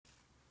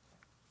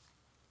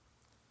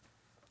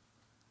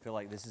I feel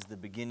like this is the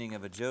beginning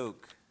of a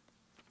joke.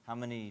 How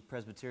many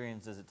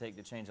Presbyterians does it take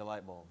to change a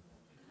light bulb?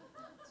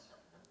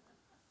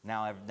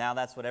 Now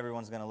that's what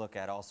everyone's going to look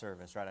at all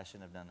service, right? I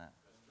shouldn't have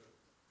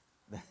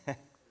done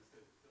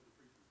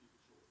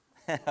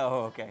that.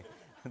 Oh, okay.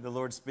 The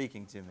Lord's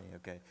speaking to me,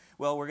 okay.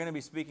 Well, we're going to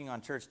be speaking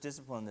on church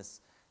discipline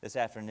this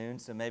afternoon,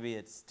 so maybe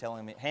it's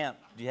telling me, Hamp,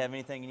 do you have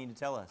anything you need to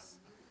tell us?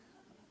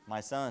 My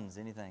sons,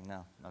 anything?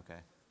 No? Okay.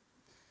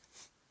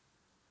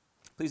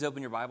 Please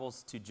open your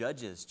Bibles to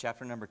Judges,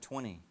 chapter number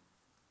 20.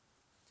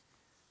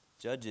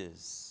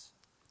 Judges,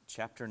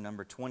 chapter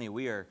number 20.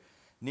 We are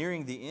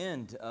nearing the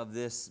end of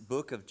this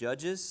book of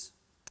Judges.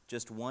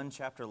 Just one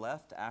chapter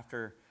left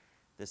after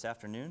this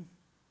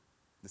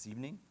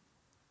evening.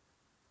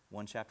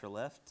 One chapter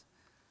left.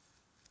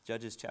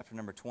 Judges, chapter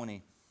number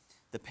 20.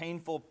 The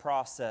painful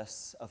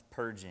process of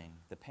purging.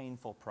 The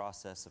painful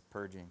process of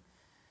purging.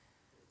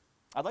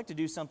 I'd like to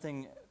do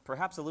something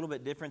perhaps a little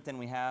bit different than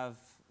we have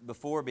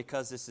before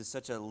because this is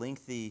such a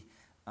lengthy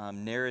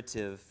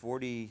narrative,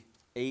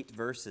 48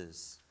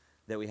 verses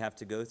that we have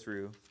to go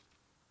through.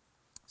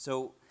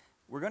 So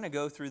we're going to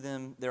go through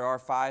them. There are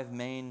 5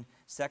 main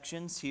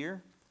sections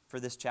here for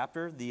this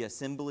chapter. The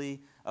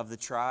assembly of the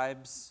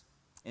tribes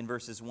in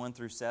verses 1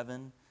 through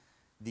 7.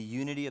 The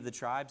unity of the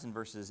tribes in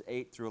verses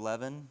 8 through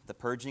 11. The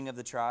purging of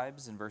the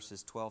tribes in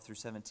verses 12 through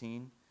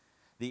 17.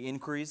 The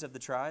inquiries of the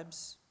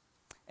tribes.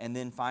 And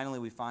then finally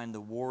we find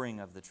the warring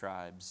of the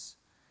tribes.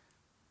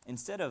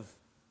 Instead of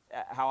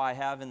how I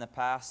have in the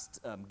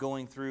past,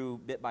 going through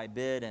bit by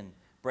bit and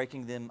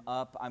breaking them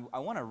up, I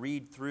want to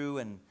read through,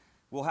 and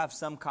we'll have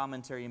some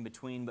commentary in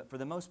between, but for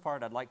the most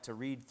part I'd like to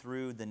read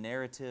through the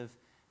narrative,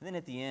 and then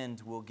at the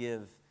end we'll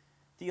give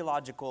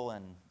theological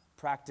and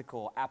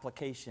practical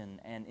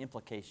application and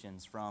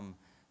implications from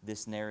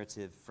this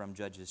narrative from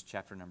Judges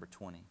chapter number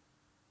 20.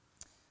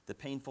 The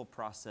painful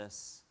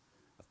process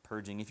of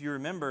purging. If you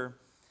remember,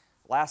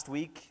 last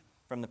week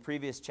from the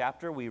previous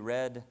chapter we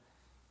read,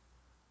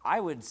 I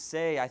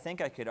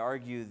think I could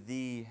argue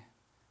the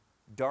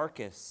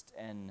darkest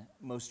and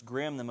most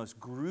grim, the most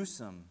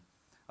gruesome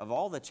of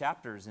all the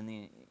chapters in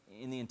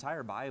the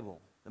entire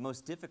Bible, the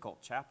most difficult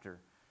chapter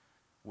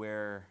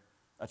where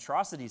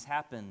atrocities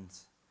happened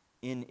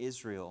in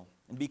Israel.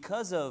 And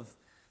because of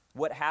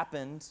what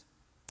happened,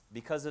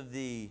 because of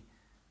the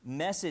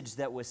message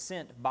that was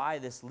sent by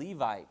this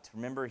Levite,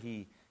 remember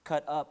he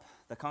cut up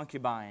the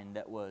concubine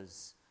that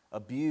was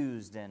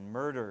abused and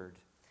murdered,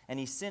 and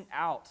he sent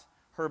out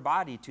her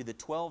body to the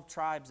 12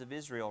 tribes of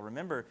Israel.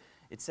 Remember,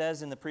 it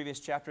says in the previous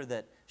chapter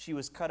that she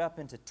was cut up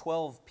into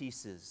 12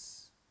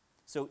 pieces.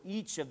 So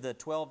each of the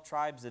 12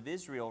 tribes of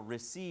Israel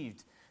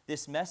received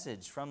this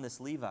message from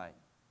this Levite.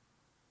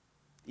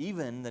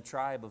 Even the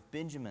tribe of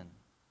Benjamin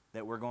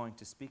that we're going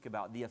to speak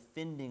about, the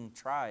offending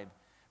tribe,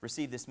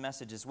 received this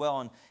message as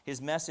well. And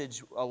his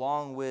message,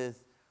 along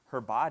with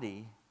her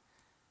body,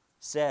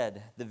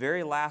 said the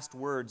very last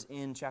words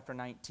in chapter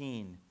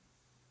 19.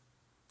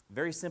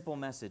 Very simple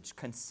message.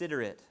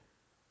 Consider it,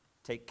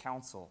 take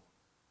counsel,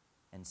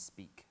 and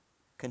speak.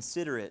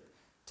 Consider it,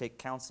 take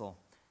counsel,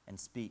 and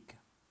speak.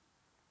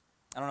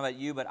 I don't know about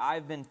you, but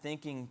I've been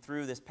thinking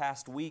through this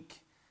past week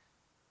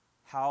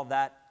how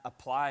that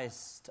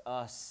applies to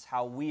us,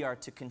 how we are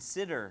to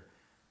consider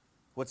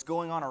what's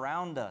going on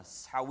around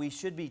us, how we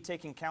should be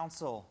taking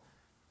counsel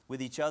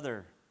with each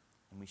other,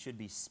 and we should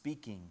be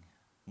speaking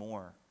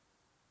more.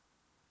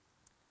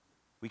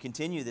 We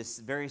continue this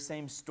very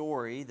same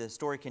story. The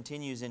story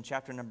continues in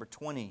chapter number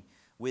 20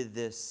 with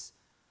this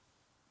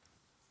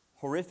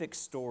horrific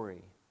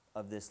story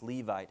of this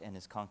Levite and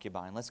his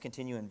concubine. Let's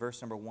continue in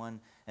verse number 1,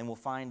 and we'll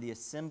find the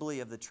assembly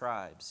of the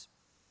tribes.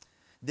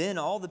 Then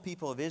all the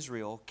people of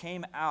Israel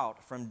came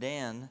out from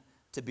Dan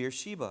to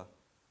Beersheba,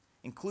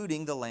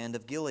 including the land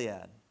of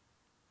Gilead.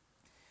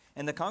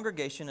 And the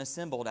congregation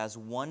assembled as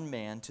one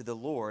man to the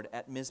Lord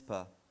at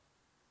Mizpah.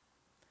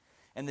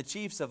 And the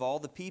chiefs of all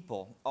the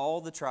people,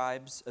 all the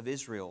tribes of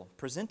Israel,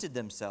 presented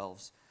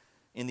themselves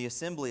in the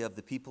assembly of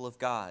the people of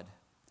God,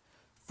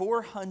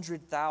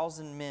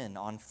 400,000 men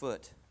on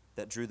foot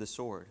that drew the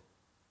sword.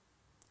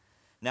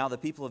 Now the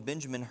people of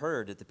Benjamin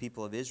heard that the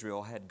people of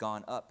Israel had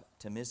gone up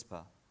to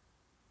Mizpah.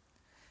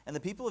 And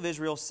the people of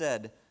Israel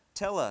said,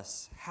 "Tell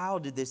us, how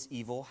did this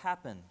evil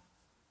happen?"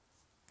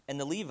 And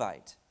the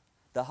Levite,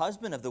 the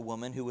husband of the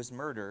woman who was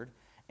murdered,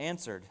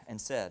 answered and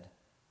said,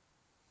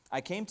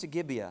 "I came to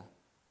Gibeah,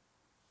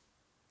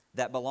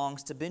 that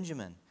belongs to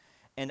Benjamin,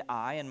 and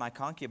I and my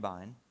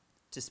concubine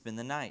to spend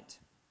the night.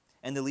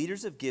 And the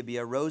leaders of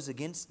Gibeah rose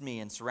against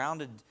me and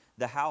surrounded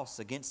the house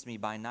against me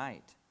by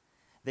night.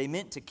 They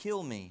meant to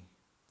kill me,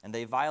 and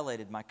they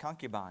violated my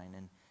concubine,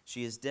 and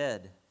she is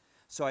dead.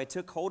 So I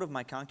took hold of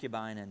my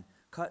concubine and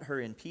cut her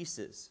in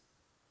pieces,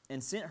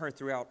 and sent her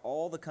throughout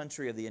all the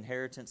country of the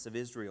inheritance of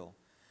Israel,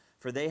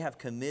 for they have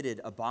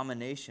committed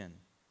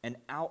abomination and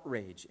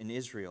outrage in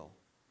Israel.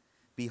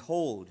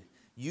 Behold,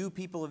 you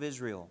people of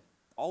Israel,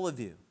 all of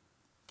you,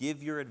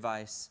 give your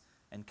advice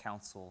and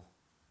counsel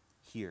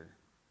here."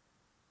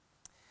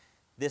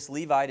 This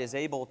Levite is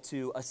able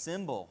to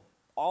assemble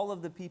all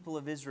of the people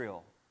of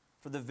Israel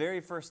For the very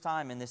first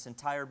time in this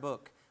entire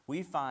book,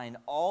 we find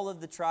all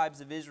of the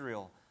tribes of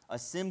Israel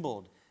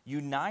assembled,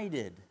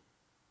 united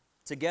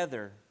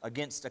together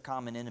against a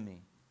common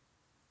enemy.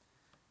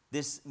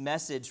 This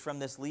message from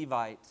this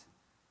Levite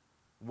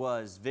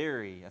was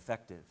very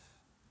effective.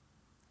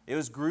 It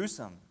was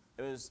gruesome.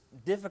 It was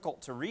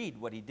difficult to read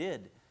what he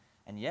did,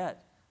 and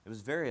yet it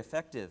was very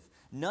effective.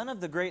 None of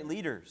the great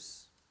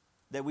leaders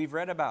that we've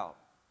read about,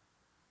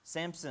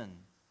 Samson,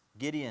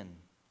 Gideon,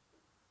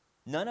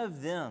 none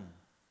of them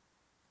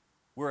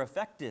were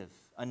effective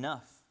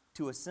enough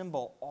to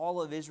assemble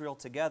all of Israel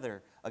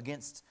together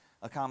against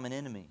a common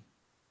enemy.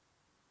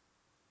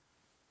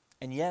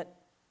 And yet,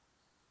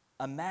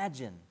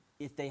 imagine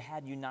if they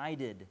had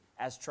united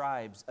as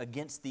tribes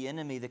against the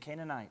enemy, the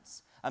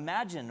Canaanites.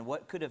 Imagine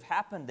what could have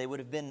happened. They would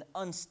have been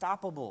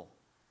unstoppable.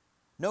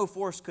 No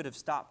force could have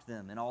stopped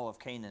them in all of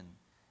Canaan.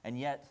 And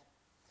yet,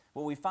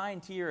 what we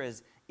find here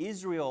is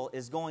Israel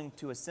is going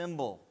to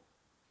assemble,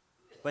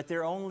 but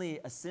they're only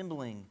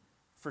assembling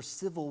for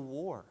civil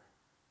war.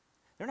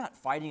 They're not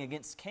fighting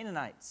against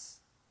Canaanites.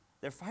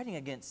 They're fighting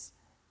against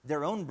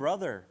their own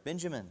brother,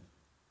 Benjamin.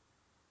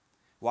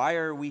 Why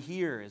are we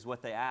here, is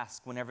what they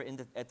ask whenever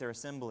at their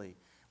assembly.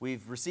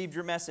 We've received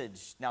your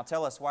message. Now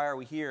tell us, why are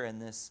we here?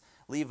 And this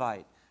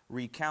Levite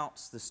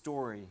recounts the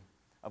story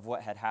of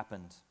what had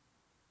happened.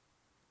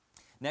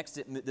 Next,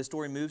 the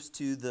story moves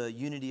to the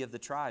unity of the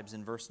tribes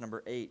in verse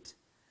number 8.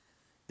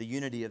 The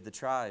unity of the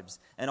tribes.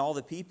 And all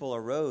the people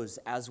arose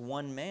as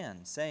one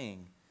man,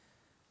 saying,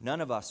 none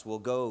of us will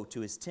go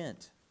to his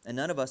tent, and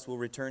none of us will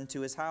return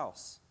to his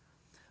house.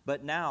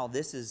 But now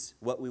this is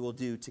what we will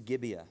do to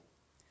Gibeah.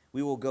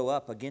 We will go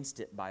up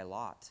against it by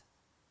lot.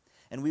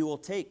 And we will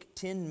take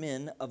 10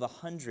 men of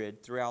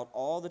 100 throughout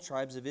all the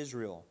tribes of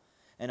Israel,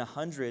 and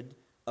 100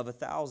 of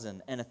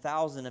 1,000, and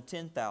 1,000 of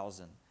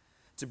 10,000,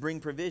 to bring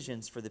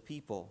provisions for the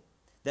people,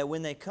 that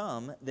when they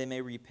come, they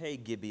may repay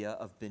Gibeah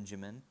of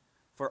Benjamin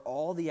for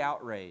all the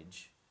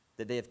outrage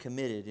that they have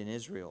committed in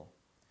Israel.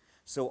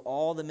 So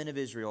all the men of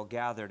Israel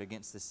gathered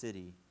against the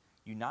city,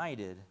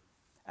 united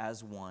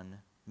as one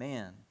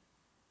man.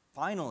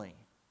 Finally,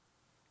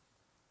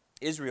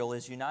 Israel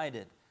is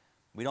united.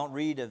 We don't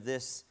read of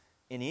this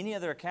in any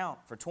other account.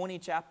 For 20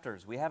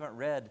 chapters, we haven't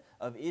read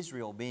of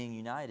Israel being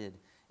united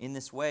in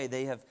this way.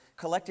 They have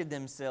collected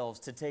themselves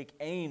to take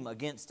aim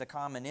against a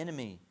common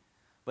enemy.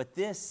 But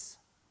this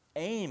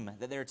aim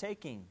that they're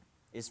taking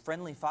is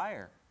friendly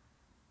fire.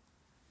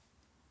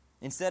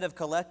 Instead of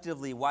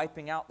collectively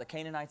wiping out the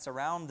Canaanites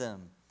around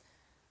them,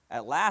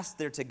 at last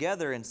they're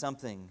together in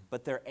something,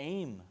 but their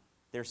aim,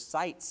 their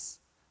sights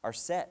are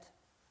set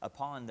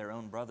upon their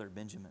own brother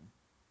Benjamin.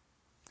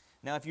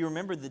 Now, if you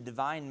remember the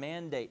divine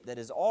mandate that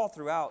is all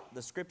throughout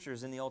the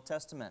scriptures in the Old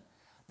Testament,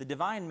 the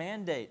divine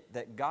mandate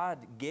that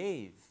God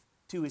gave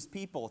to his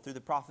people through the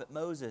prophet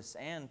Moses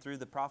and through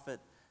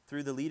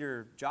the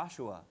leader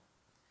Joshua,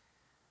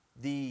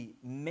 the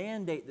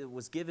mandate that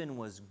was given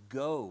was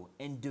go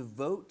and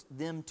devote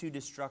them to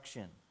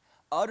destruction.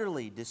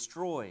 Utterly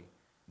destroy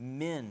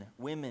men,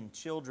 women,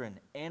 children,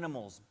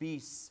 animals,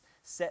 beasts,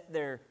 set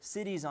their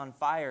cities on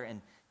fire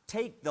and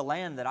take the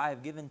land that I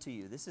have given to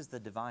you. This is the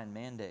divine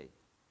mandate.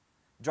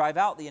 Drive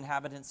out the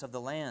inhabitants of the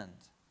land.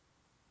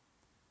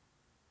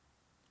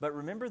 But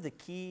remember the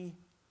key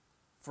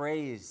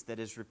phrase that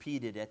is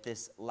repeated at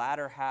this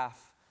latter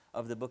half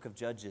of the book of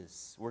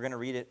Judges. We're going to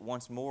read it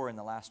once more in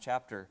the last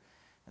chapter.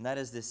 And that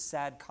is this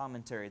sad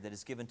commentary that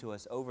is given to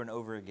us over and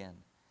over again.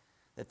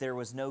 That there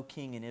was no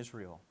king in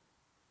Israel.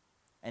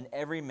 And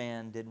every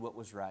man did what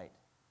was right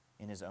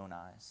in his own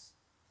eyes.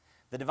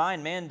 The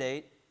divine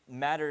mandate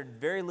mattered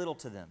very little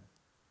to them.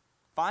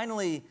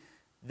 Finally,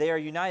 they are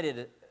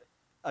united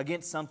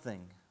against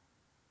something.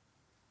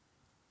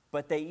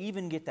 But they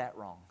even get that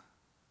wrong.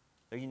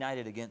 They're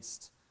united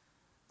against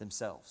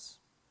themselves.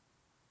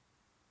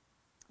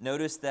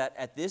 Notice that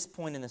at this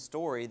point in the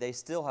story, they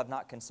still have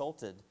not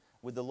consulted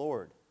with the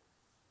Lord.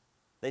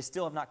 They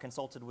still have not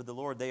consulted with the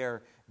Lord. They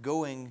are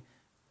going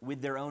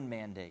with their own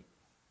mandate.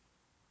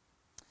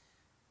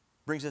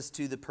 Brings us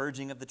to the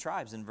purging of the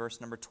tribes in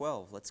verse number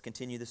 12. Let's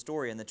continue the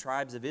story. And the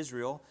tribes of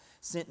Israel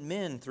sent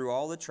men through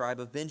all the tribe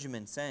of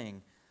Benjamin,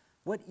 saying,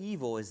 what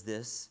evil is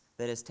this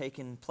that has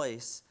taken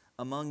place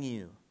among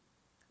you?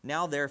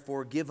 Now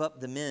therefore give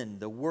up the men,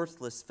 the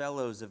worthless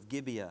fellows of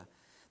Gibeah,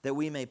 that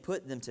we may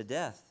put them to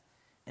death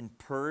and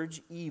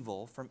purge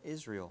evil from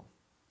Israel.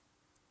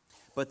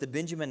 But the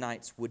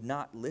Benjaminites would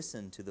not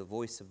listen to the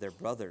voice of their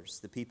brothers,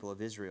 the people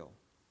of Israel.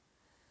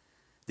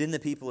 Then the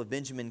people of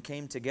Benjamin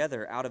came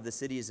together out of the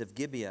cities of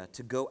Gibeah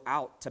to go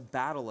out to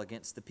battle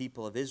against the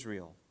people of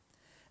Israel.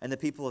 And the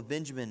people of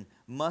Benjamin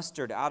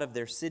mustered out of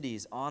their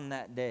cities on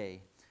that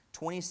day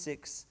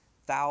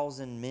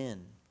 26,000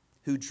 men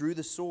who drew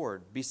the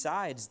sword,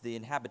 besides the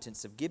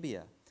inhabitants of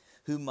Gibeah,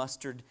 who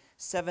mustered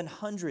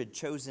 700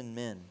 chosen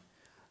men.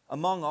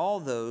 Among all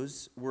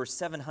those were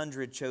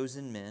 700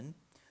 chosen men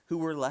who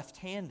were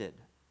left-handed.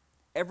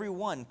 Every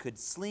one could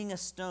sling a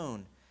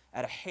stone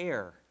at a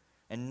hair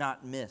and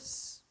not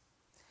miss.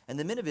 And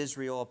the men of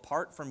Israel,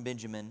 apart from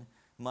Benjamin,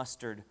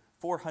 mustered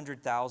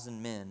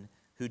 400,000 men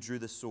who drew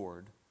the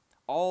sword.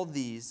 All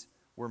these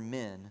were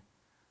men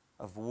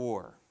of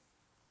war.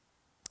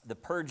 The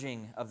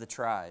purging of the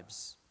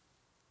tribes.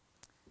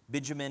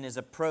 Benjamin is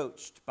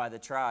approached by the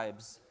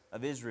tribes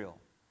of Israel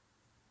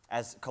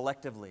as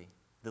collectively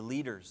the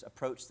leaders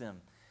approach them.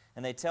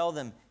 And they tell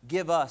them,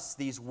 give us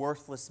these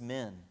worthless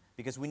men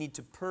because we need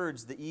to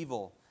purge the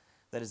evil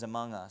that is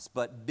among us.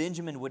 But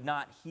Benjamin would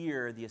not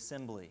hear the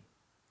assembly.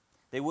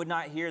 They would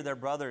not hear their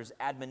brother's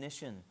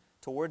admonition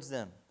towards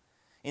them.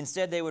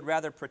 Instead, they would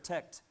rather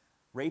protect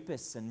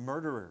rapists and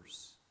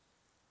murderers.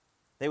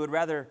 They would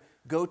rather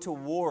go to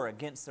war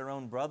against their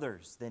own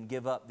brothers than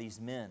give up these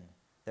men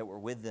that were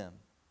with them.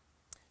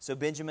 So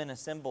Benjamin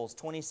assembles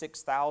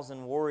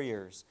 26,000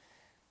 warriors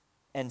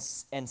and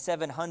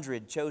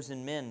 700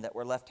 chosen men that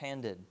were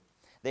left-handed.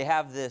 They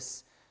have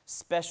this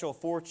special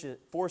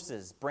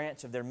forces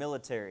branch of their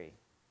military,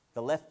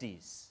 the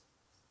lefties.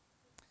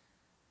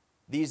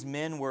 These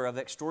men were of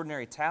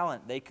extraordinary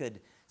talent. They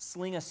could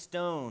sling a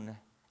stone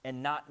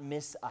and not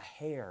miss a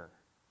hair,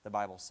 the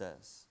Bible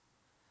says.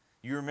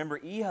 You remember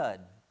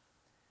Ehud,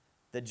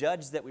 the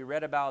judge that we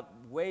read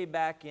about way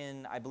back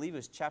in, I believe it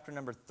was chapter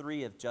number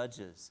 3 of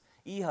Judges.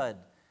 Ehud,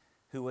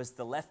 who was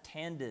the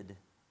left-handed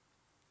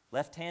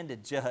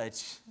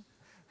judge.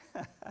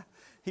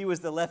 He was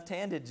the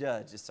left-handed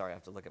judge. Sorry, I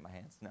have to look at my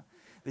hands. No.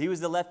 He was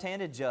the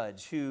left-handed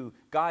judge who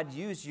God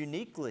used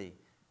uniquely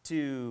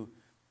to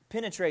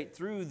penetrate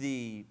through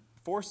the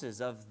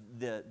forces of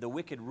the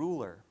wicked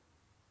ruler,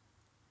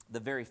 the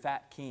very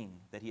fat king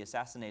that he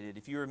assassinated.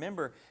 If you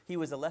remember, he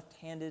was a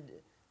left-handed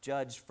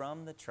judge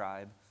from the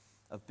tribe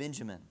of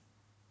Benjamin.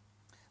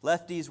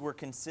 Lefties were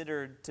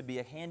considered to be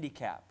a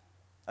handicap,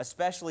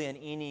 especially in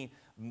any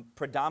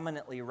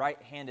predominantly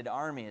right-handed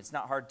army. It's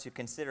not hard to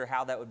consider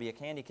how that would be a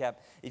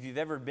handicap. If you've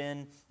ever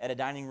been at a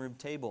dining room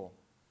table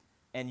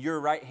and you're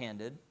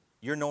right-handed,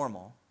 you're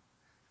normal,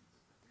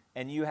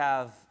 and you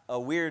have a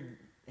weird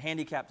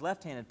handicapped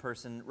left-handed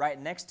person right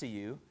next to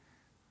you,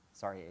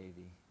 sorry,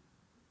 AV,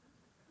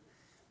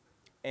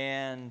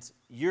 and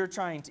you're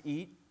trying to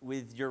eat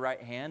with your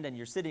right hand, and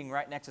you're sitting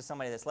right next to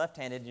somebody that's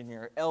left-handed, and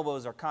your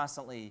elbows are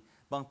constantly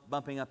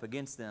bumping up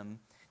against them.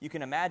 You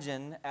can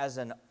imagine as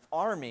an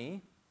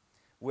army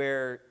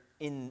where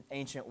in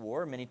ancient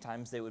war, many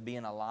times they would be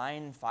in a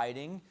line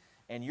fighting,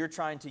 and you're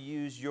trying to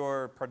use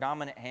your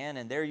predominant hand,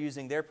 and they're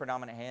using their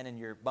predominant hand, and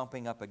you're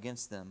bumping up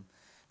against them.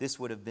 This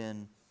would have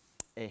been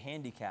a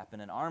handicap in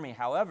an army.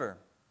 However,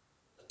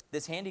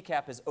 this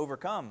handicap is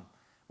overcome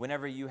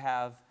whenever you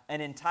have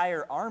an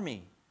entire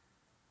army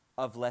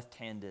of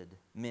left-handed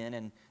men.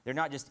 And they're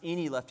not just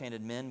any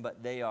left-handed men,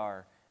 but they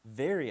are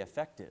very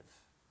effective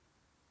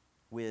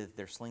with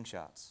their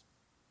slingshots.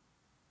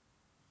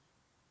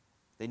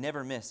 They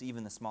never miss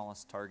even the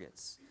smallest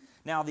targets.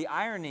 Now, the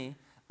irony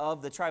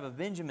of the tribe of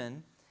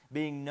Benjamin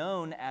being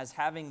known as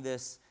having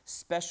this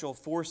special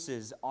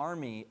forces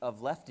army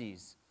of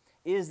lefties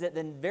is that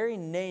the very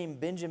name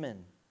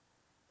Benjamin,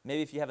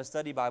 maybe if you have a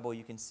study Bible,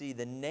 you can see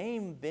the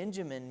name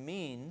Benjamin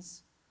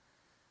means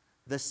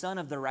the son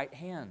of the right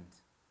hand.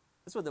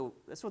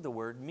 That's what the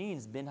word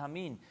means,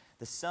 Ben-Hameen,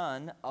 the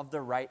son of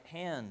the right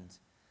hand.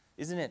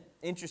 Isn't it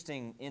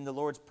interesting in the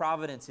Lord's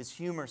providence, his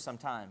humor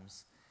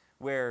sometimes,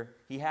 where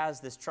he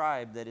has this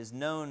tribe that is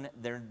known,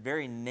 their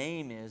very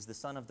name is the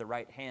son of the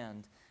right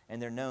hand,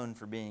 and they're known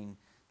for being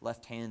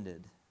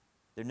left-handed.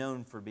 They're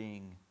known for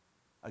being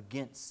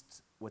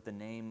against what the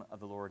name of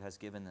the Lord has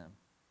given them.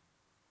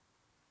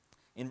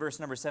 In verse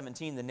number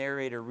 17, the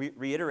narrator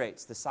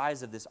reiterates the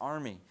size of this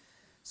army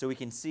so we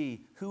can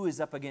see who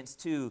is up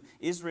against who.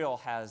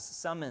 Israel has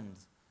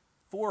summoned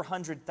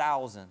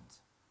 400,000.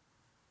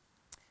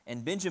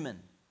 And Benjamin,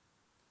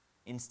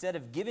 instead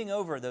of giving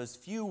over those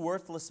few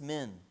worthless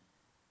men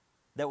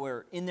that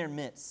were in their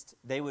midst,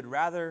 they would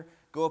rather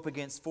go up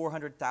against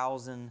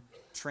 400,000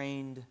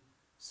 trained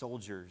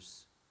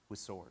soldiers with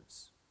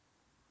swords.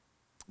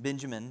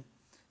 Benjamin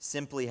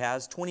simply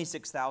has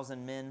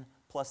 26,000 men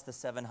plus the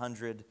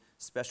 700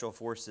 special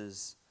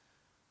forces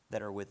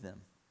that are with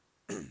them.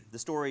 The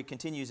story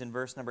continues in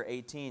verse number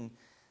 18.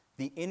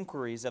 The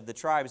inquiries of the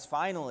tribes,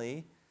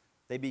 finally,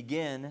 they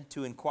begin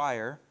to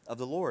inquire of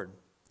the Lord.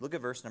 Look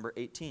at verse number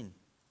 18.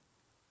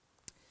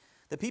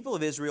 The people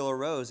of Israel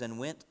arose and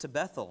went to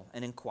Bethel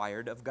and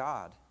inquired of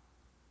God.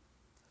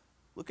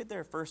 Look at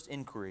their first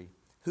inquiry.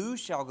 Who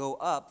shall go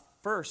up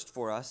first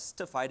for us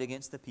to fight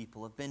against the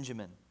people of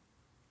Benjamin?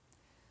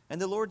 And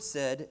the Lord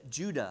said,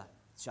 Judah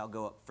shall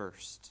go up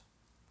first.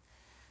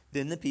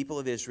 Then the people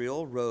of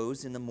Israel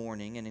rose in the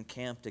morning and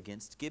encamped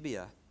against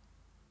Gibeah.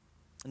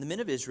 And the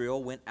men of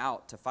Israel went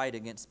out to fight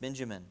against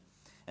Benjamin.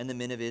 And the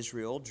men of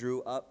Israel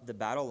drew up the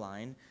battle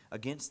line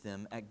against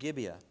them at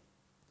Gibeah.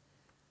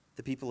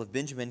 The people of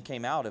Benjamin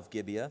came out of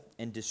Gibeah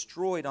and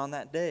destroyed on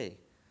that day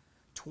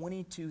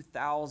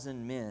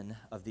 22,000 men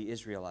of the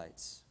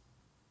Israelites.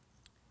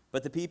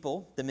 But the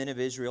people, the men of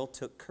Israel,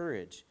 took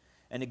courage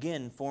and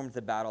again formed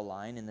the battle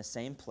line in the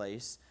same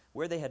place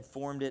where they had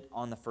formed it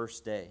on the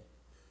first day.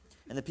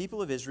 And the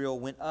people of Israel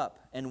went up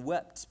and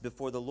wept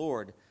before the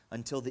Lord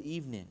until the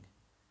evening.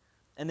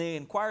 And they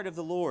inquired of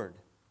the Lord,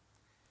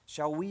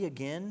 shall we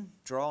again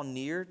draw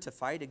near to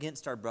fight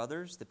against our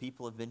brothers, the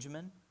people of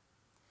Benjamin?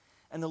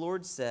 And the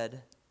Lord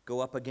said, go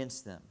up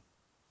against them.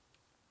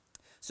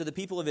 So the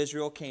people of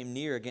Israel came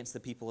near against the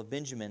people of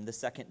Benjamin the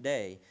second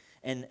day,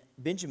 and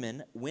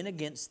Benjamin went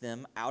against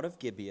them out of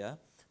Gibeah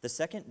the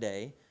second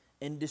day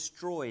and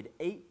destroyed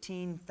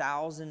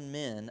 18,000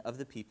 men of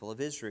the people of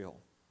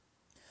Israel.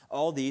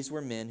 All these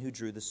were men who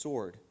drew the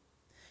sword.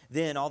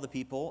 Then all the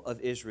people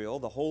of Israel,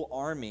 the whole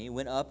army,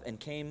 went up and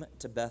came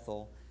to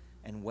Bethel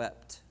and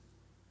wept.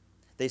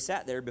 They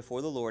sat there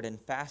before the Lord and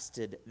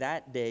fasted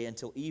that day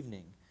until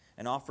evening,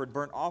 and offered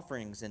burnt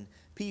offerings and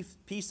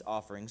peace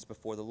offerings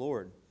before the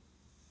Lord.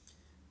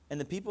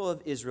 And the people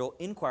of Israel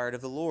inquired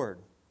of the Lord,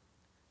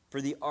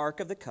 for the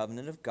ark of the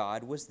covenant of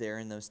God was there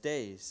in those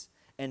days.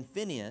 And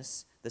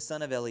Phinehas, the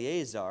son of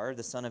Eleazar,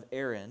 the son of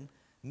Aaron,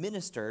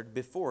 ministered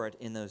before it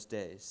in those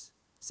days,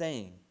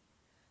 saying,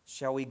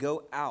 shall we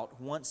go out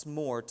once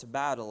more to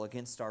battle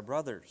against our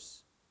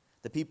brothers,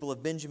 the people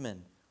of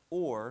Benjamin,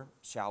 or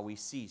shall we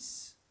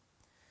cease?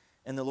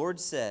 And the Lord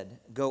said,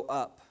 go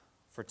up,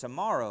 for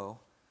tomorrow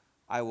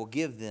I will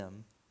give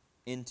them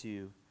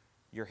into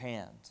your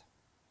hand.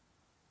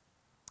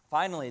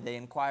 Finally, they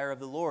inquire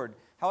of the Lord.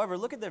 However,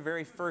 look at their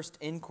very first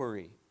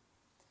inquiry.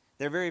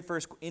 Their very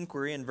first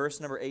inquiry in verse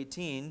number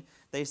 18,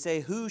 they say,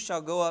 who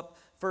shall go up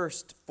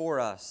first for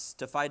us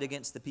to fight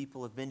against the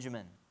people of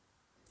Benjamin?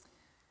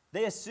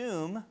 They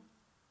assume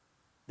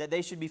that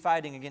they should be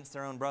fighting against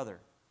their own brother.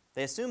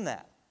 They assume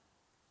that.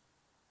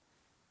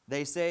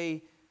 They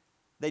say,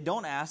 they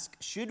don't ask,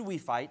 should we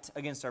fight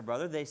against our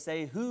brother? They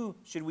say, who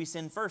should we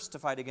send first to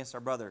fight against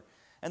our brother?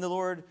 And the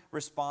Lord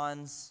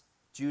responds,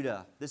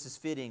 Judah. This is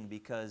fitting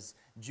because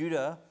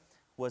Judah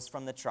was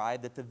from the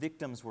tribe that the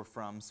victims were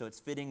from. So it's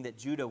fitting that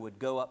Judah would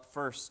go up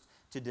first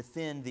to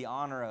defend the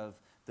honor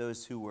of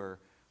those who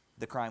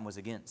the crime was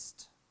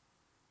against.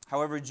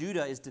 However,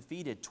 Judah is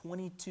defeated.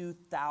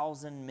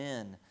 22,000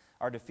 men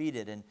are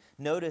defeated. And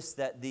notice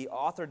that the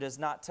author does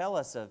not tell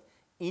us of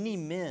any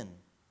men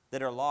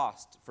that are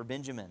lost for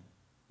Benjamin.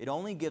 It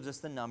only gives us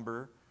the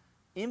number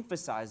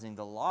emphasizing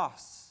the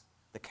loss,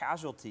 the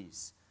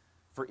casualties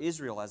for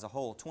Israel as a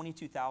whole.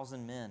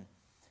 22,000 men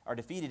are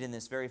defeated in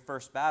this very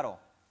first battle.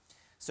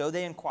 So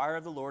they inquire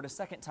of the Lord a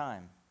second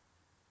time.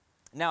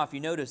 Now, if you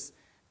notice,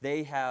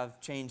 they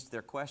have changed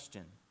their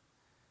question.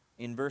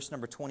 In verse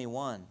number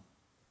 23,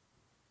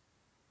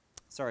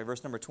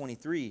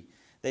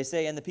 they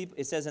say,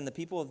 it says, and the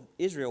people of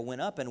Israel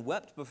went up and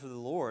wept before the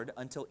Lord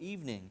until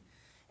evening.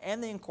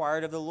 And they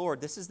inquired of the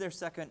Lord. This is their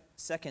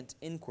second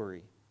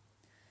inquiry.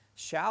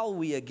 Shall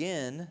we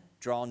again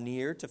draw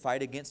near to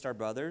fight against our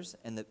brothers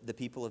and the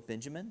people of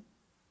Benjamin?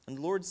 And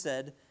the Lord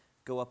said,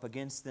 go up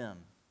against them.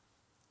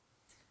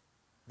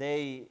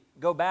 They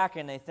go back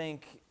and they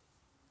think,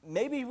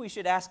 maybe we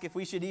should ask if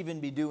we should even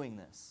be doing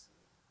this.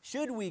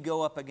 Should we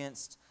go up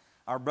against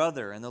our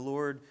brother? And the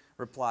Lord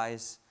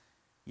replies,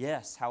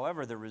 yes.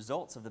 However, the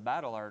results of the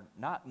battle are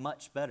not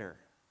much better.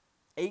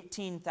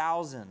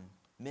 18,000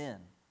 men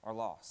are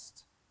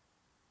lost.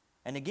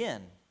 And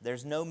again,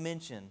 there's no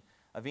mention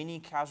of any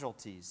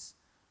casualties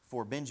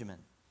for Benjamin.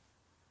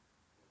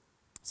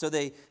 So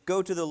they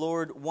go to the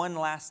Lord one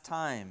last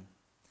time.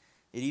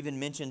 It even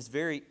mentions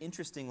very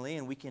interestingly,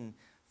 and we can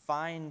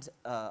find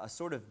a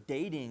sort of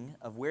dating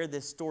of where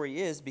this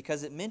story is,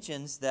 because it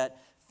mentions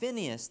that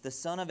Phinehas, the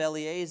son of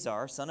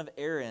Eleazar, son of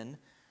Aaron,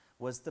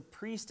 was the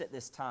priest at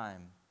this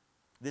time.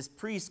 This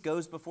priest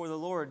goes before the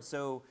Lord,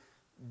 so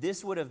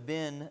this would have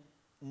been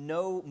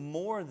no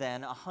more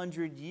than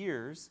 100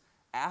 years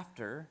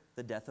after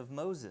the death of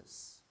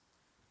Moses.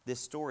 This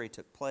story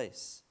took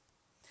place.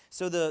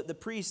 So the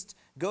priest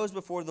goes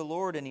before the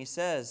Lord and he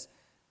says,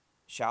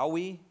 shall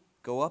we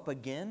go up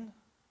again?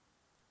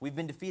 We've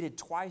been defeated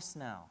twice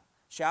now.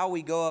 Shall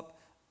we go up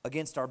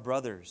against our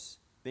brothers,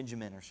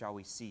 Benjamin, or shall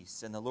we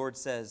cease? And the Lord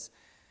says,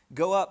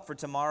 go up, for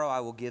tomorrow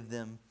I will give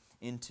them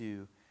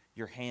into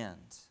your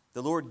hand.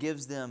 The Lord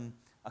gives them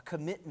a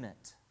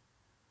commitment,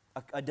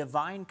 a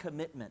divine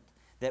commitment,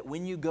 that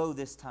when you go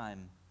this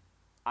time,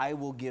 I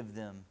will give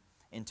them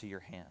into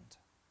your hand.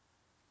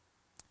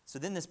 So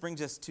then this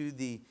brings us to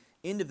the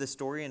end of the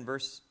story in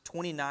verse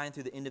 29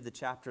 through the end of the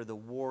chapter, the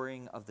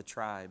warring of the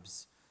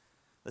tribes.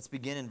 Let's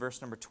begin in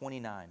verse number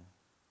 29.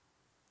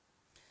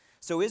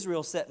 So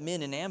Israel set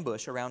men in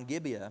ambush around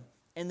Gibeah,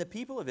 and the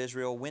people of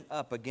Israel went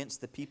up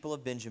against the people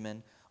of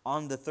Benjamin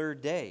on the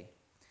third day,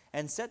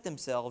 and set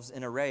themselves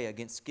in array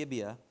against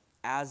Gibeah,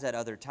 as at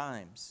other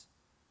times.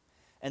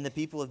 And the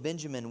people of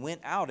Benjamin went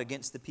out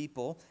against the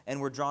people,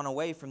 and were drawn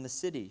away from the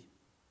city.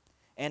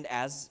 And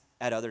as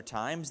at other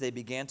times, they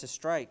began to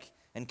strike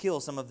and kill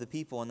some of the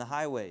people in the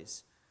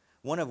highways,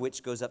 one of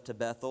which goes up to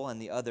Bethel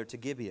and the other to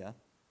Gibeah,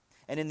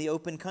 and in the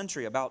open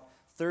country about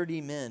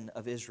 30 men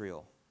of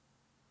Israel.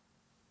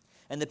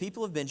 And the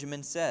people of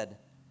Benjamin said,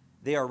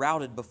 they are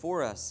routed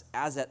before us,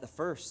 as at the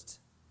first.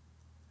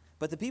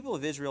 But the people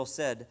of Israel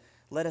said,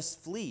 let us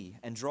flee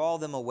and draw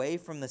them away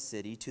from the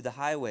city to the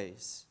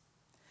highways.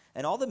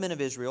 And all the men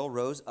of Israel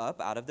rose up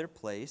out of their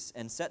place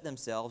and set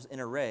themselves in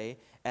array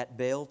at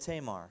Baal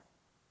Tamar.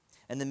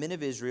 and the men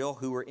of Israel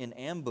who were in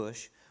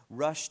ambush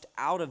rushed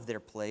out of their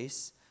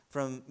place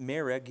from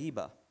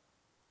Merageba.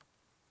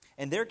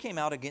 And there came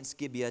out against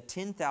Gibeah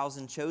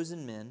 10,000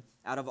 chosen men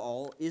out of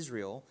all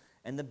Israel,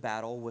 and the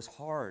battle was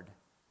hard.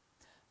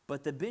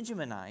 But the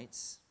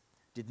Benjaminites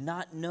did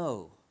not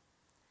know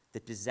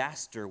that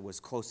disaster was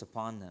close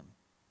upon them.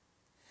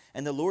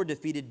 And the Lord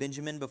defeated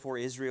Benjamin before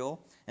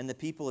Israel, and the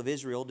people of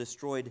Israel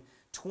destroyed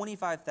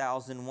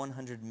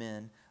 25,100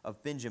 men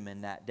of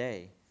Benjamin that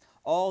day.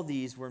 All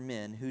these were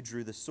men who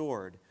drew the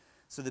sword.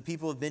 So the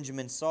people of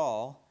Benjamin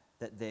saw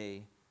that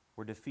they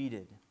were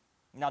defeated.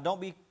 Now, don't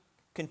be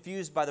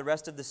confused by the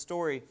rest of the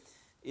story.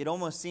 It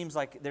almost seems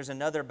like there's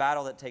another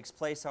battle that takes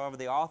place. However,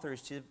 the author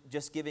is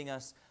just giving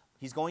us,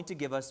 he's going to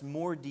give us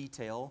more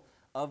detail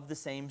of the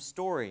same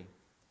story.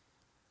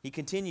 He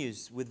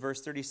continues with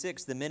verse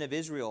 36, the men of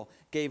Israel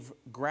gave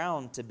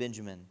ground to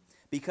Benjamin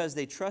because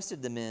they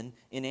trusted the men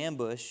in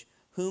ambush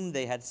whom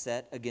they had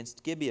set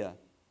against Gibeah.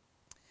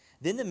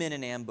 Then the men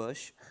in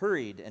ambush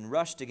hurried and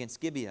rushed against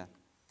Gibeah.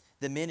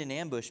 The men in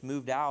ambush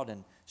moved out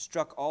and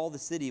struck all the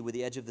city with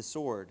the edge of the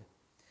sword.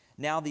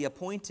 Now the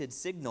appointed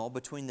signal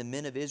between the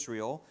men of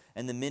Israel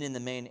and the men in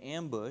the main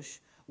ambush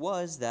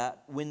was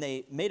that when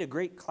they made a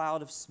great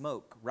cloud of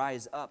smoke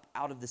rise up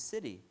out of the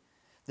city,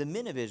 the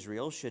men of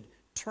Israel should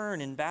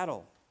turn in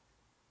battle.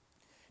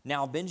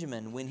 Now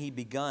Benjamin, when he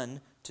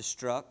begun to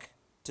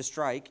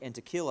strike and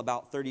to kill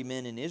about 30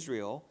 men in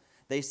Israel,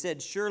 they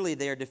said, surely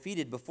they are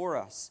defeated before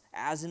us,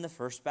 as in the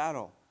first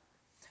battle.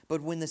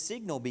 But when the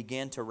signal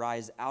began to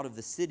rise out of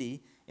the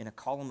city in a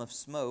column of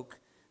smoke,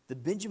 the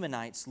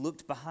Benjaminites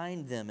looked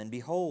behind them, and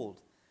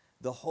behold,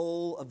 the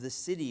whole of the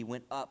city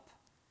went up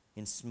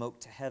in smoke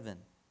to heaven.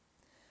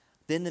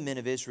 Then the men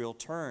of Israel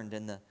turned,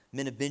 and the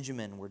men of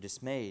Benjamin were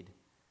dismayed,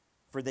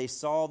 for they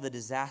saw the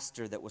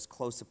disaster that was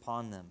close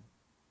upon them.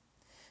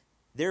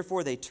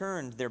 Therefore they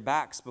turned their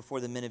backs before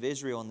the men of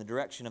Israel in the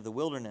direction of the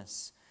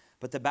wilderness.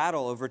 But the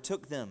battle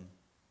overtook them,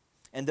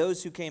 and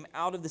those who came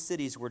out of the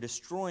cities were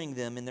destroying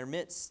them in their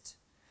midst.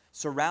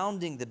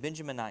 Surrounding the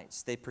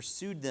Benjaminites, they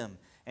pursued them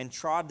and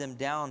trod them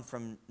down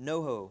from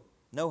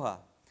Nohah,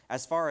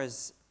 as far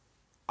as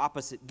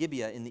opposite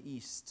Gibeah in the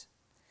east.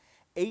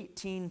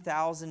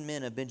 18,000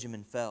 men of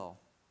Benjamin fell,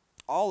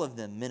 all of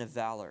them men of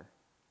valor.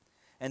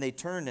 And they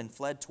turned and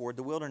fled toward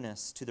the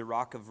wilderness to the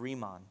rock of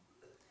Rimmon.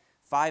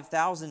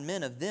 5,000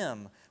 men of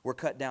them were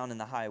cut down in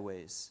the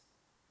highways,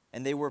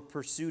 and they were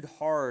pursued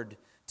hard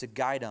to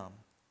Gidom.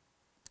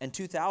 And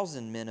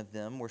 2,000 men of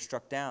them were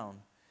struck down.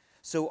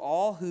 So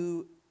all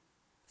who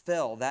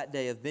fell that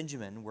day of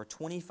Benjamin were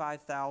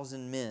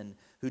 25,000 men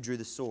who drew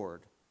the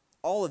sword,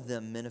 all of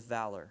them men of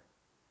valor.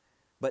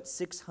 But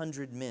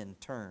 600 men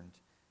turned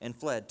and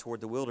fled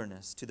toward the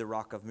wilderness to the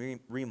rock of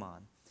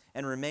Rimmon,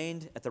 and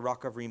remained at the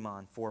rock of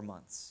Rimmon 4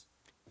 months.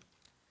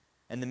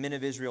 And the men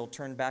of Israel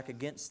turned back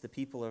against the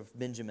people of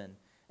Benjamin,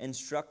 and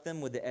struck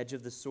them with the edge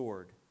of the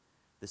sword,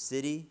 the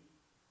city,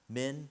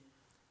 men,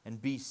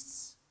 and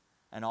beasts,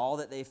 and all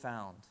that they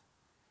found,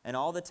 and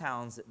all the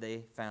towns that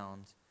they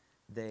found,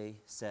 they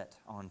set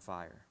on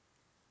fire.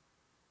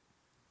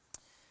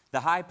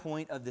 The high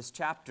point of this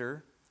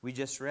chapter we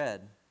just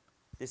read.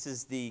 This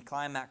is the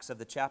climax of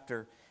the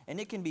chapter, and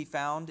it can be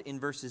found in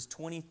verses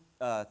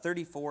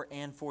 34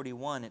 and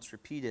 41. It's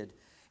repeated.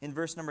 In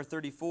verse number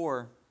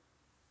 34,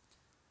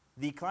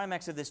 the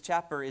climax of this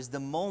chapter is the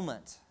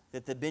moment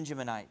that the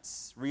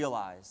Benjaminites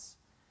realize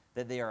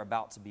that they are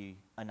about to be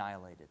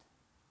annihilated.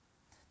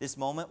 This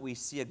moment we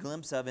see a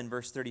glimpse of in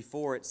verse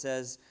 34. It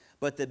says,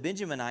 but the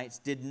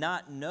Benjaminites did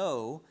not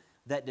know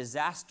that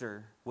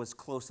disaster was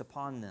close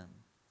upon them.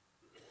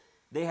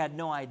 They had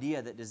no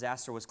idea that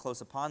disaster was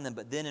close upon them.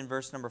 But then in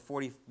verse number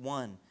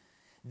 41,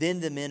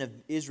 then the men of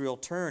Israel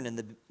turned, and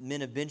the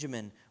men of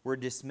Benjamin were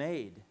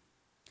dismayed,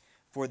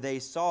 for they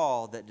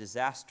saw that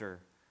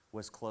disaster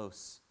was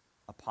close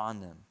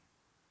upon them.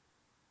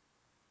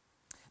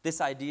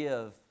 This idea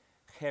of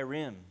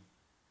Herim,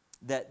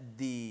 that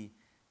the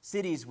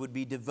cities would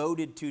be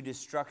devoted to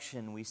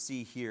destruction, we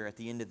see here at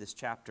the end of this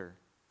chapter.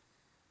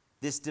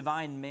 This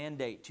divine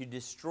mandate to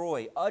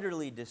destroy,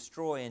 utterly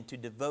destroy, and to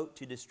devote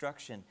to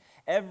destruction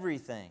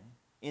everything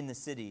in the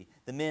city,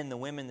 the men, the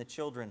women, the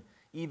children,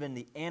 even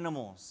the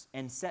animals,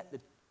 and set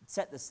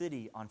the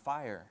city on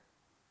fire.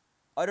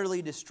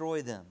 Utterly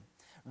destroy them.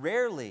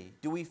 Rarely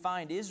do we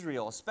find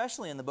Israel,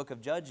 especially in the book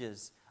of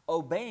Judges,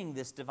 obeying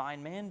this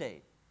divine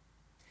mandate.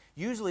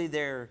 Usually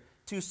they're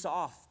too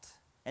soft,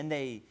 and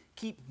they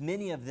keep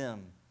many of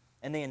them,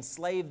 and they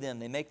enslave them.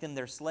 They make them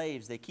their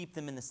slaves. They keep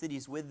them in the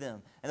cities with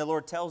them. And the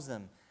Lord tells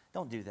them,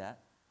 don't do that,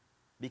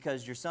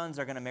 because your sons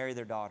are going to marry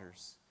their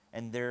daughters,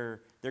 and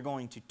they're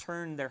going to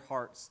turn their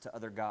hearts to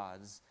other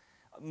gods.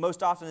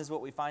 Most often is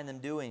what we find them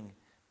doing.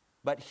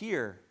 But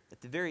here,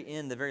 at the very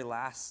end, the very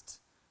last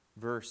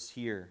verse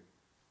here,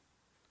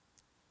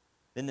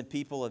 then the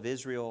people of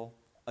Israel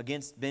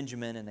against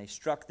Benjamin, and they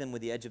struck them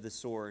with the edge of the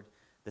sword,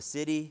 the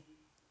city,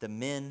 the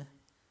men,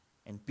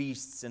 and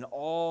beasts, and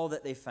all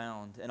that they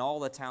found, and all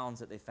the towns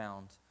that they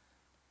found,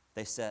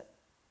 they set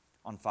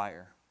on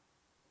fire.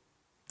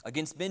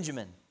 Against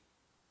Benjamin,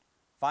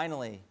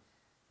 finally,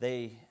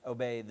 they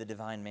obey the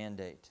divine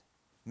mandate.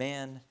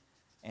 Man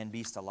and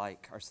beast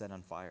alike are set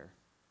on fire.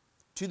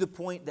 To the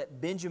point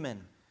that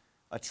Benjamin,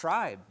 a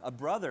tribe, a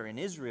brother in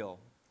Israel,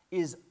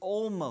 is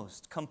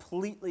almost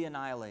completely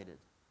annihilated.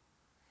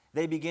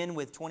 They begin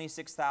with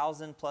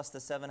 26,000 plus the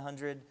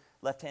 700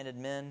 left-handed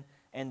men,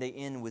 and they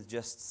end with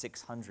just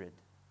 600.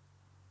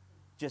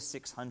 Just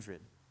 600.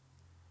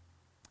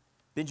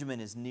 Benjamin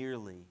is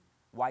nearly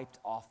wiped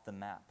off the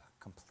map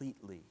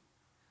completely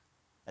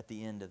at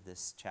the end of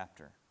this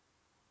chapter.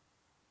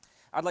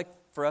 I'd like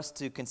for us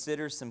to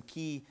consider some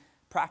key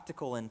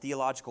practical and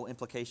theological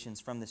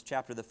implications from this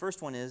chapter. The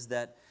first one is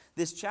that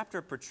this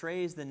chapter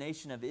portrays the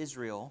nation of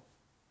Israel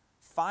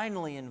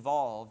finally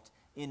involved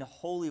in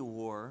holy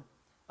war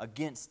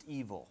against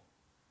evil.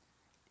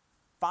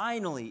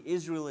 Finally,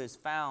 Israel is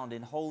found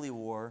in holy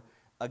war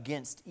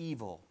against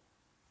evil.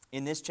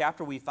 In this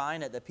chapter, we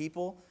find that the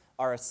people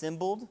are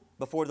assembled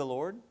before the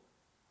Lord,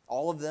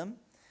 all of them.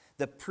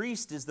 The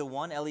priest is the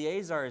one,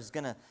 Eleazar, is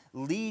going to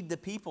lead the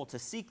people to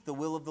seek the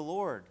will of the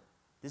Lord.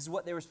 This is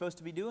what they were supposed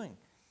to be doing.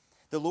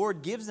 The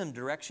Lord gives them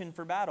direction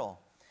for battle.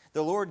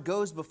 The Lord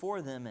goes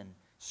before them and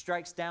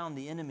strikes down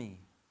the enemy,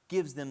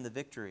 gives them the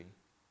victory.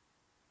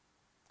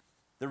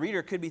 The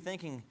reader could be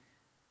thinking,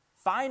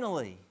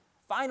 finally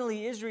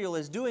Israel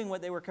is doing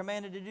what they were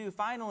commanded to do.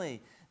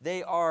 Finally,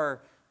 they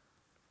are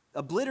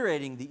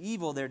obliterating the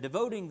evil. They're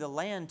devoting the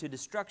land to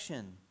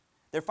destruction.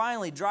 They're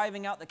finally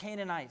driving out the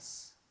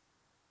Canaanites.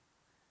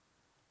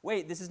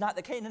 Wait, this is not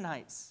the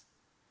Canaanites.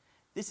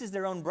 This is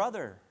their own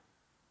brother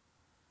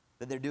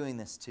that they're doing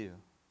this to.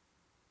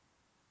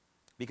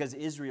 Because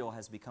Israel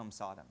has become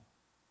Sodom,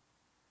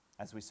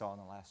 as we saw in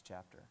the last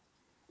chapter.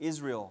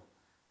 Israel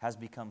has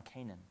become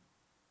Canaan.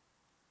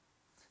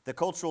 The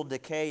cultural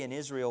decay in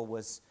Israel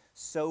was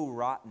so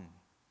rotten,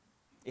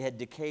 it had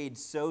decayed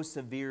so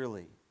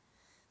severely,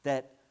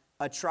 that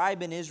a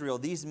tribe in Israel,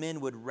 these men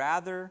would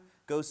rather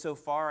go so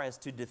far as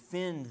to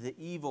defend the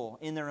evil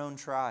in their own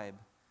tribe,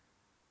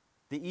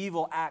 the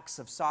evil acts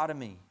of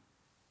sodomy.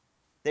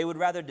 They would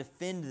rather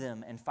defend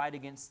them and fight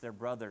against their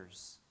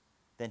brothers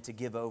than to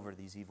give over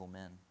these evil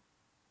men.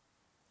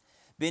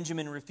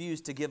 Benjamin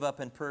refused to give up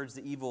and purge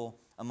the evil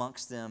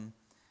amongst them.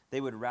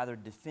 They would rather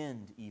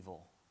defend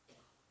evil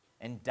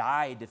and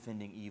die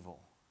defending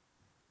evil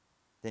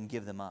than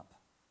give them up.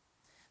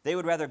 They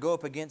would rather go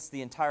up against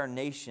the entire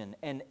nation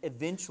and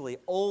eventually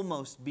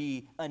almost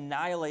be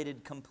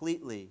annihilated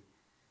completely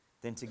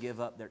than to give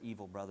up their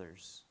evil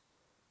brothers.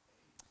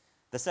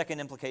 The second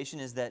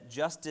implication is that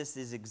justice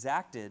is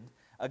exacted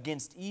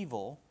against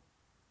evil,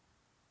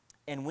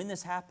 and when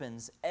this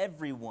happens,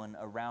 everyone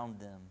around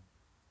them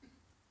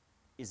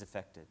is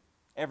affected.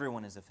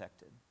 Everyone is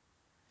affected.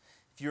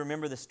 If you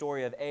remember the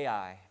story of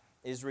Ai,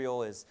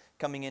 Israel is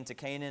coming into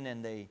Canaan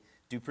and they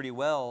do pretty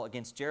well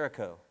against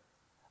Jericho,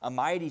 a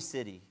mighty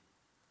city.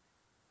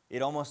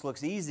 It almost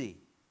looks easy.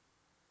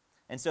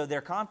 And so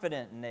they're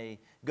confident and they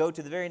go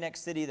to the very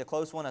next city, the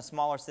close one, a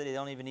smaller city. They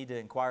don't even need to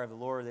inquire of the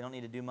Lord. They don't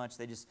need to do much.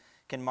 They just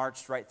can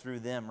march right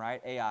through them,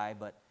 right? Ai.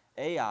 But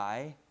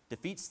Ai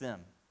defeats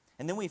them.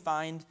 And then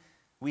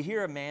we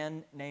hear a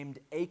man named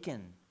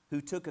Achan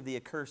who took of the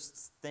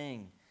accursed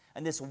thing.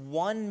 And this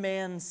one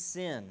man's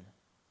sin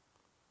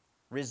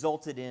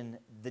resulted in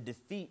the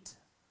defeat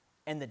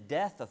and the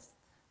death of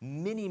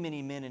many,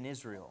 many men in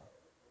Israel.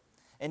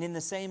 And in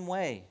the same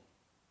way,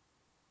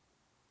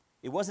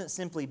 it wasn't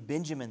simply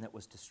Benjamin that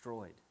was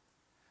destroyed,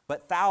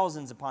 but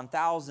thousands upon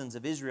thousands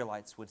of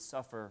Israelites would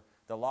suffer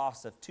the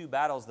loss of two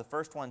battles. The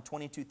first one,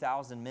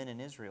 22,000 men in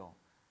Israel.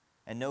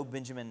 And no,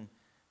 Benjamin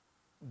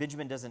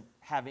doesn't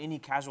have any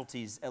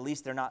casualties, at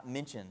least they're not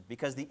mentioned,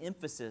 because the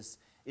emphasis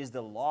is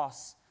the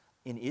loss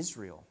in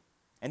Israel.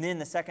 And then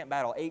the second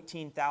battle,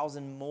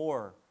 18,000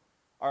 more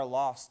are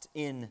lost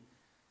in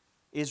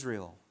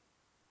Israel.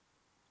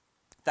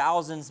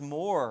 Thousands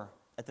more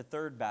at the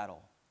third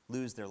battle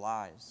lose their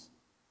lives.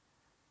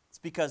 It's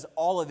because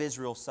all of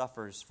Israel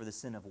suffers for the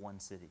sin of one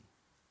city.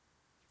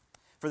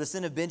 For the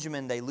sin of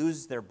Benjamin, they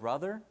lose their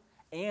brother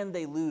and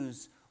they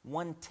lose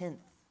 1/10,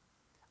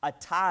 a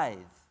tithe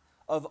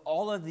of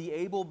all of the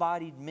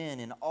able-bodied men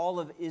in all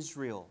of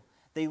Israel.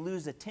 They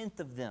lose 1/10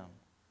 of them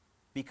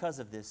because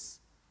of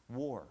this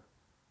war.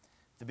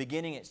 At the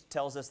beginning, it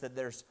tells us that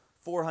there's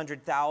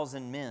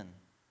 400,000 men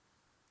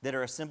that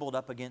are assembled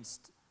up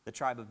against the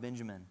tribe of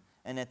Benjamin.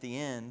 And at the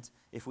end,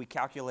 if we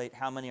calculate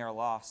how many are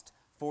lost,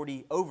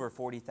 over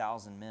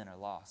 40,000 men are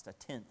lost,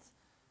 1/10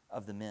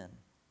 of the men.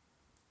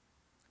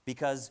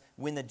 Because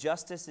when the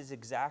justice is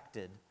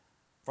exacted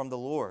from the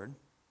Lord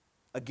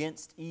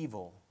against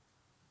evil,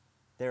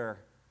 there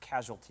are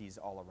casualties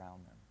all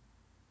around them.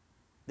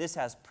 This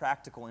has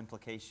practical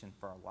implication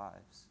for our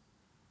lives,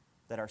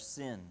 that our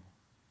sin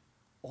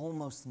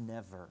almost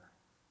never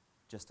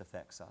just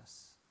affects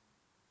us.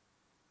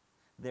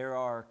 There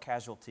are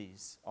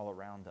casualties all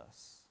around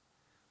us.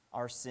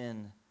 Our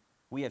sin,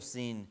 we have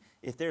seen,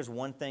 if there's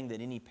one thing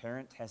that any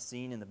parent has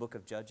seen in the book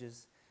of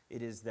Judges,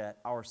 it is that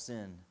our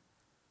sin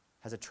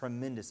has a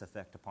tremendous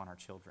effect upon our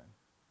children.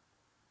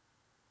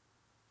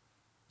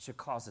 It should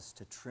cause us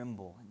to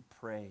tremble and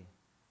pray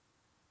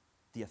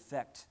the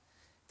effect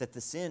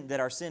that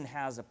our sin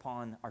has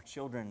upon our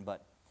children,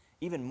 but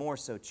even more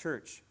so,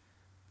 church,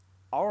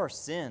 our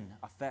sin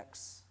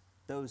affects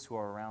those who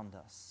are around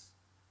us,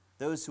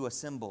 those who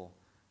assemble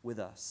with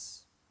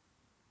us.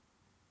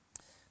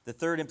 The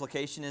third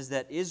implication is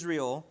that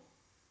Israel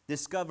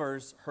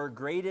discovers her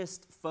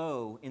greatest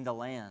foe in the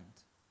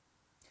land.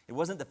 It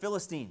wasn't the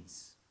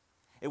Philistines.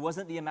 It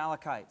wasn't the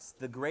Amalekites.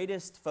 The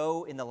greatest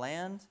foe in the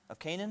land of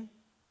Canaan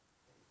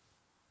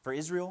for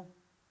Israel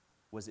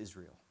was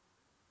Israel.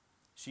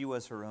 She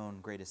was her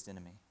own greatest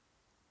enemy.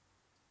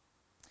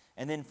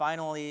 And then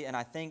finally, and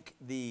I think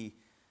the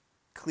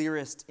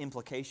clearest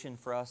implication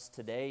for us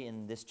today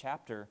in this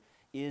chapter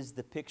is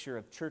the picture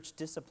of church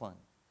discipline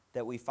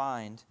that we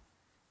find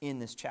in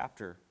this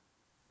chapter.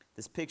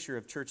 This picture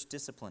of church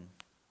discipline.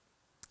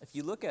 If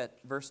you look at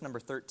verse number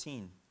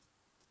 13,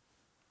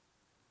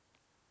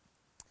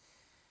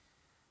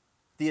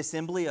 the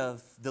assembly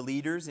of the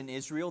leaders in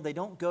Israel, they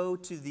don't go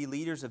to the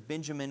leaders of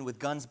Benjamin with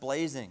guns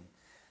blazing.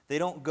 They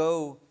don't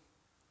go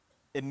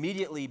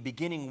immediately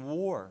beginning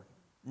war.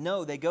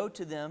 No, they go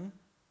to them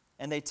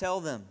and they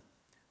tell them,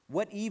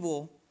 "What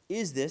evil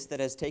is this that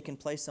has taken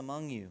place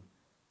among you?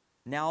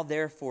 Now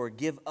therefore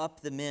give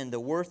up the men, the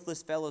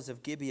worthless fellows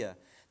of Gibeah,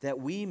 that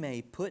we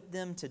may put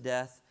them to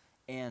death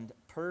and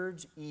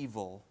purge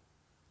evil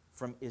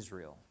from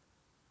Israel."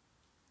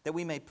 That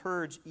we may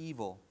purge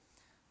evil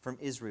from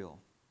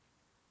Israel.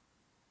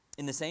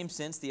 In the same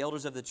sense, the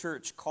elders of the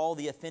church call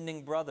the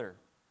offending brother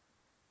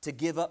to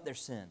give up their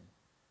sin,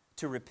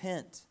 to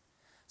repent,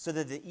 so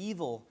that the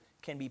evil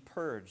can be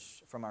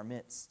purged from our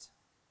midst.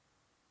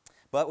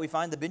 But we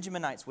find the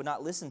Benjaminites would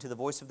not listen to the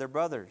voice of their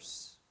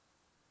brothers.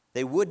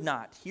 They would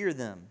not hear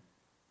them.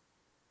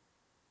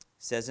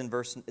 It says in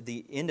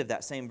the end of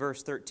that same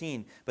verse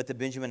 13, but the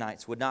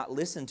Benjaminites would not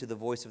listen to the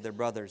voice of their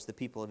brothers, the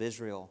people of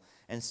Israel,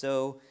 and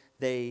so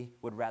they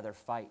would rather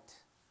fight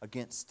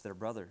against their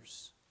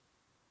brothers.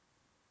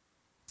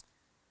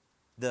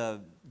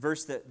 The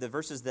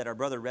verses that our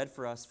brother read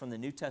for us from the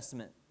New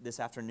Testament this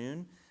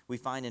afternoon, we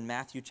find in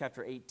Matthew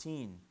chapter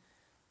 18,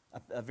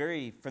 a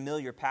very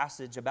familiar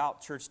passage about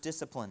church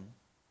discipline.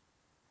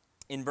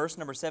 In verse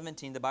number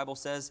 17, the Bible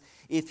says,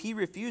 "If he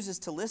refuses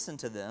to listen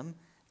to them,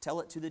 tell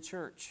it to the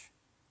church.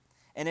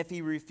 And if he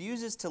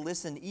refuses to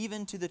listen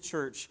even to the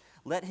church,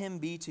 let him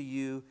be to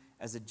you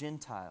as a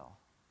Gentile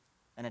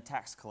and a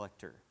tax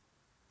collector."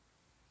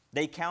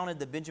 They counted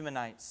the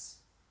Benjaminites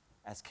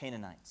as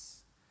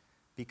Canaanites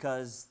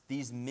because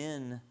these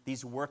men,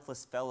 these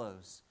worthless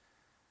fellows,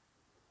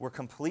 were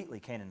completely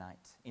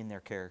Canaanite in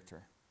their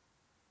character.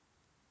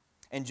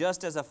 And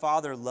just as a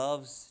father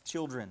loves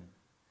children,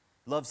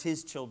 loves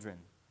his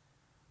children,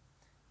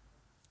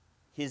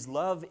 his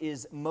love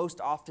is most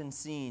often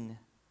seen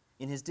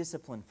in his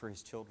discipline for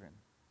his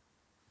children.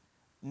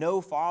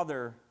 No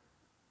father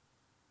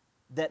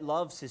that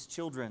loves his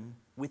children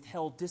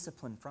withheld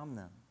discipline from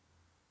them.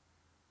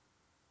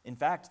 In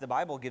fact, the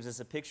Bible gives us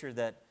a picture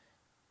that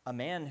a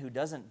man who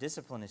doesn't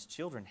discipline his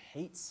children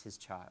hates his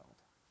child.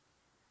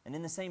 And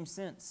in the same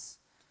sense,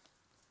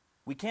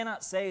 we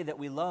cannot say that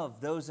we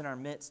love those in our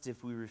midst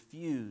if we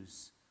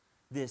refuse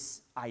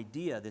this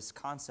idea, this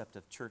concept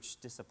of church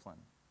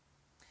discipline.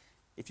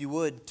 If you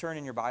would, turn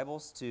in your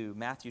Bibles to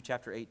Matthew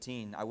chapter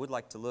 18. I would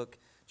like to look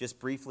just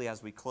briefly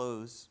as we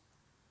close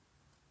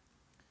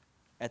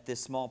at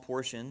this small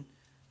portion,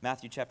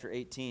 Matthew chapter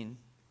 18.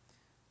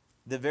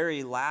 The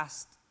very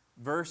last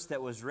verse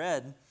that was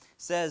read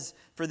says,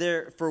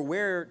 For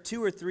where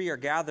 2 or 3 are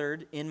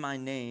gathered in my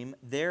name,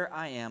 there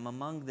I am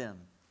among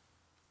them."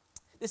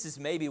 This is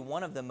maybe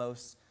one of the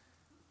most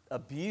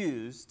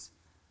abused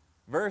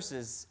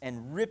verses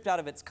and ripped out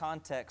of its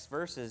context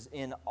verses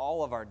in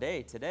all of our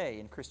day today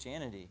in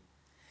Christianity.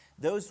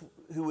 Those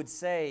who would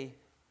say,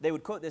 they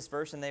would quote this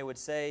verse and they would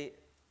say,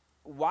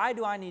 "Why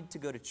do I need to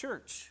go to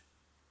church?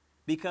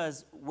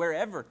 Because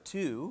wherever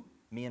 2,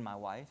 me and my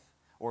wife,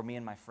 or me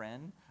and my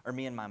friend, or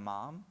me and my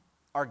mom,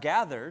 are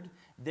gathered,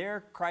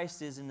 there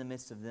Christ is in the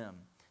midst of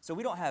them. So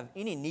we don't have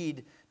any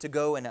need to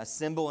go and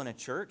assemble in a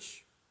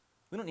church.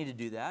 We don't need to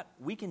do that.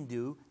 We can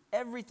do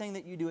everything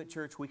that you do at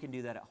church, we can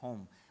do that at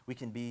home. We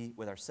can be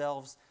with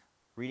ourselves,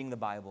 reading the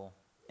Bible,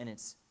 and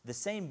it's the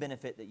same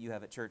benefit that you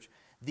have at church."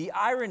 The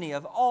irony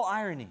of all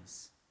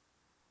ironies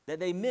that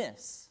they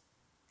miss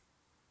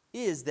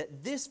is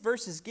that this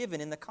verse is given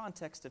in the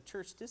context of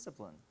church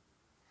discipline.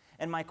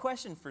 And my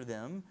question for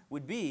them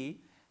would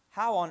be,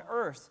 how on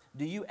earth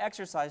do you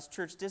exercise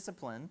church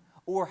discipline,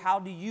 or how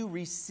do you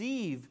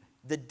receive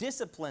the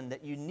discipline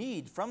that you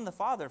need from the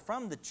Father,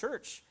 from the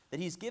church that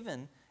He's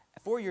given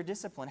for your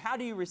discipline? How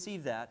do you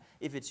receive that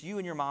if it's you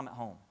and your mom at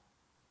home,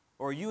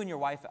 or you and your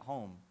wife at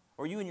home,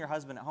 or you and your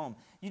husband at home?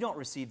 You don't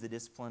receive the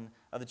discipline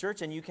of the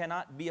church, and you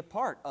cannot be a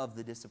part of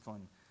the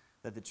discipline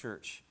that the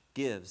church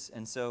gives.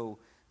 And so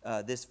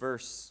this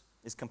verse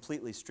is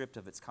completely stripped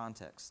of its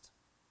context.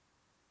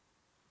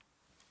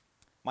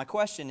 My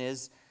question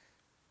is,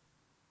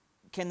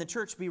 can the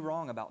church be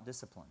wrong about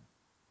discipline?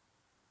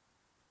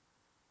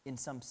 In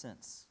some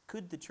sense.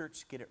 Could the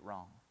church get it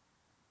wrong?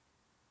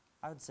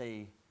 I would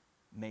say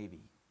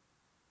maybe.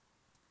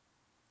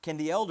 Can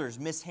the elders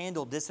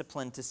mishandle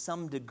discipline to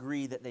some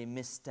degree that they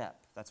misstep?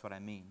 That's what I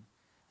mean.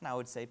 And I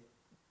would say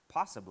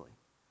possibly.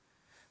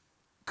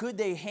 Could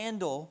they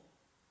handle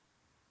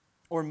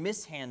or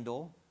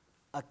mishandle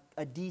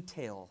a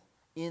detail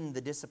in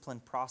the discipline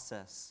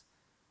process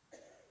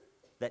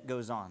that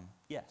goes on?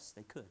 Yes,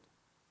 they could.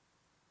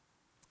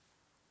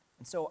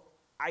 And so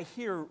I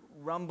hear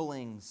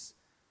rumblings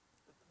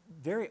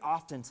very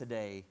often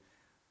today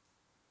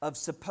of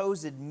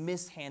supposed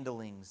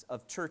mishandlings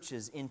of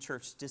churches in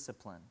church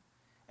discipline.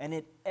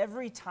 And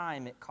every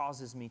time it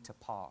causes me to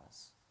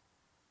pause.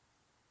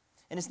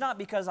 And it's not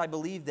because I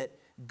believe that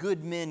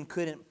good men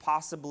couldn't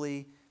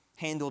possibly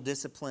handle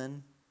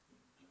discipline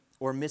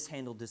or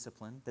mishandle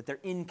discipline, that they're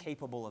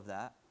incapable of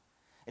that.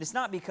 And it's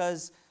not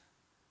because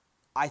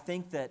I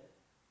think that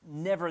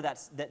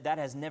that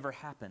has never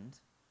happened.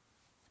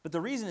 But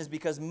the reason is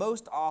because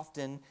most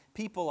often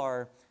people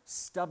are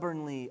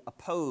stubbornly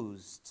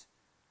opposed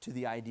to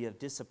the idea of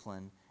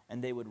discipline,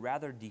 and they would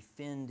rather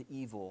defend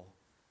evil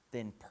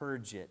than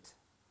purge it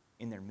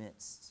in their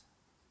midst.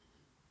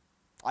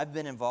 I've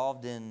been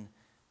involved in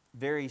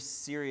very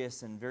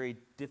serious and very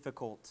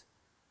difficult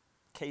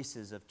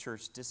cases of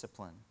church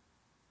discipline.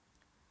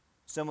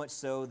 So much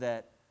so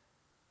that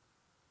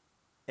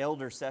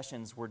elder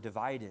sessions were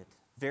divided,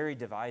 very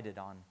divided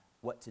on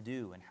what to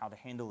do and how to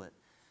handle it.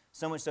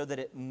 So much so that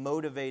it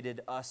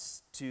motivated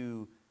us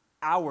to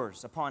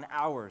hours upon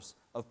hours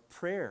of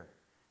prayer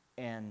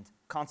and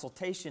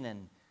consultation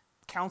and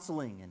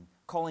counseling and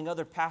calling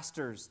other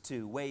pastors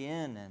to weigh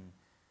in and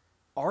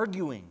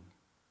arguing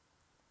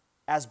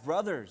as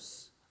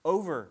brothers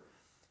over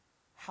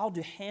how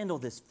to handle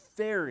this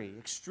very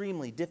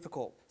extremely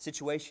difficult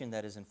situation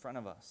that is in front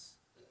of us.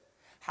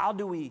 How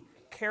do we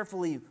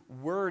carefully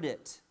word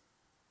it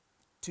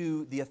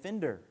to the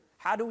offender?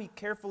 How do we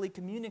carefully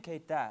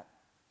communicate that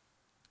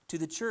to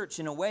the church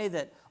in a way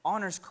that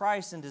honors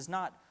Christ and does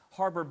not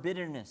harbor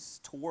bitterness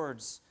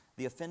towards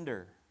the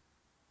offender?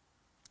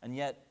 And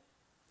yet,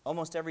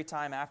 almost every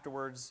time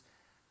afterwards,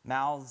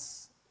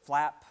 mouths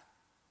flap,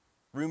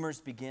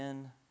 rumors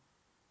begin.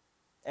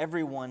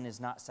 Everyone is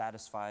not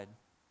satisfied.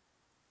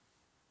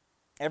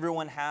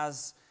 Everyone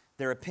has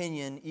their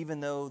opinion, even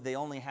though they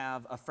only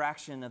have a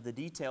fraction of the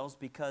details,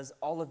 because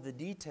all of the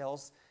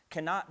details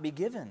cannot be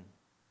given.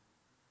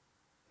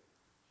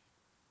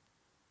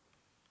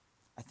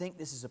 I think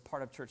this is a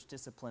part of church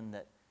discipline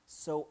that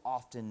so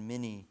often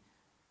many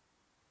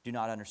do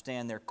not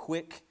understand. They're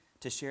quick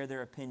to share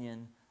their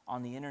opinion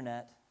on the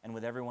internet and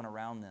with everyone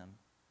around them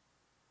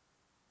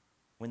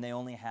when they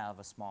only have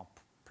a small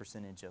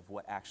percentage of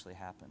what actually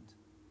happened.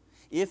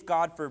 If,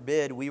 God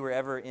forbid, we were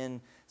ever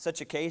in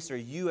such a case, or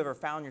you ever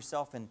found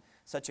yourself in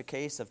such a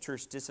case of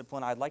church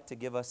discipline, I'd like to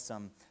give us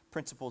some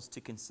principles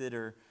to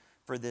consider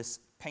for this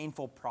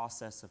painful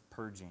process of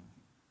purging.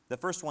 The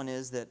first one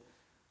is that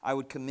I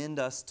would commend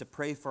us to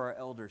pray for our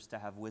elders to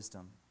have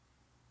wisdom.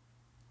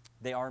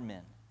 They are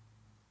men.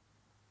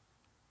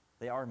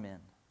 They are men.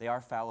 They are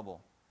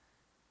fallible.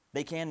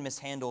 They can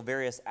mishandle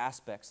various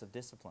aspects of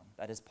discipline.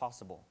 That is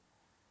possible.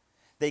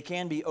 They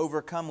can be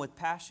overcome with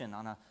passion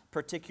on a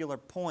particular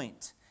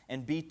point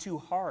and be too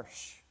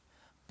harsh.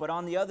 But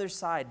on the other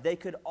side, they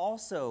could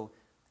also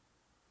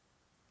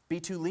be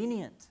too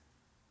lenient.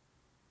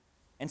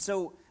 And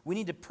so we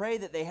need to pray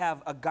that they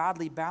have a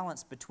godly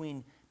balance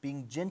between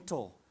being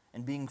gentle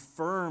and being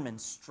firm and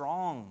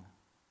strong.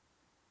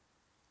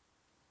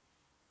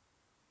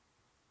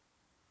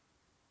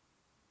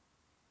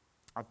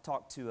 I've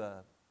talked to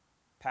a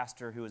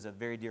pastor who is a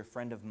very dear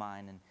friend of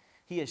mine, and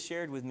he has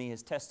shared with me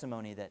his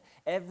testimony that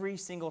every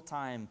single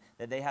time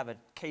that they have a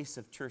case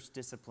of church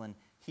discipline,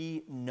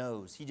 he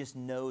just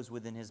knows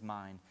within his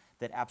mind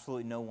that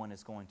absolutely no one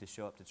is going to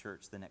show up to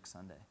church the next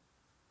Sunday.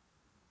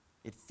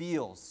 It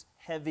feels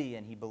heavy,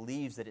 and he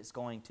believes that it's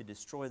going to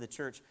destroy the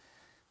church.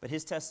 But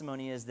his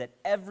testimony is that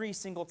every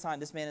single time,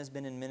 this man has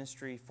been in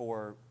ministry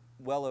for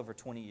well over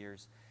 20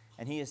 years,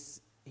 and his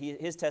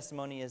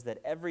testimony is that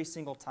every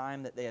single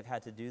time that they have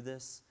had to do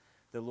this,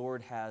 the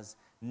Lord has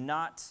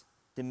not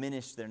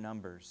diminished their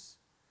numbers,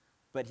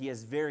 but He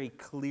has very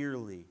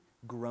clearly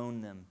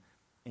grown them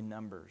in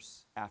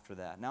numbers after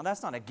that. Now,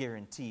 that's not a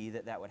guarantee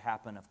that that would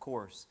happen, of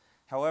course.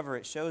 However,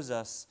 it shows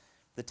us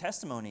the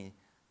testimony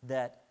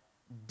that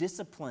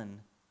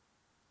discipline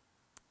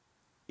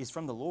is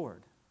from the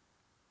Lord,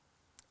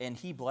 and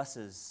He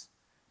blesses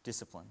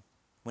discipline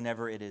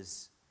whenever it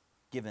is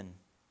given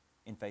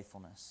in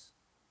faithfulness.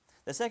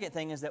 The second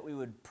thing is that we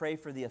would pray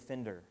for the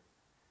offender.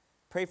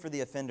 Pray for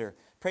the offender.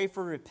 Pray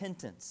for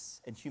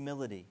repentance and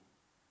humility.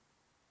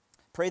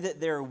 Pray that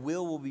their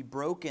will be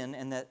broken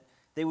and that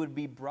they would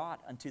be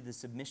brought unto the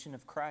submission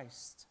of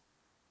Christ.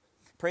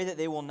 Pray that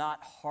they will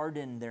not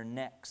harden their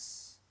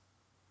necks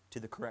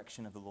to the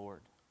correction of the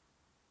Lord.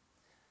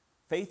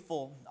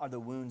 Faithful are the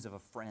wounds of a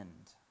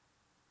friend.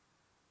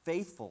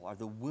 Faithful are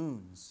the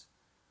wounds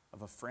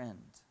of a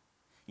friend.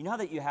 You know how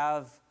that you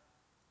have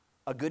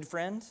a good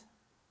friend?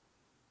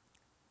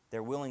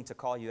 They're willing to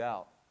call you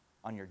out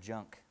on your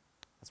junk.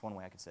 That's one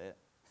way I could say it.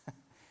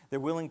 They're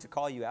willing to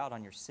call you out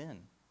on your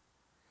sin.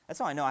 That's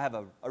how I know I have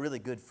a really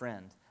good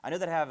friend. I know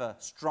that I have a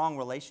strong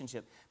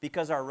relationship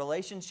because our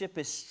relationship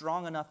is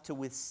strong enough to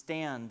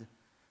withstand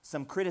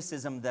some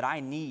criticism that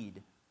I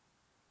need.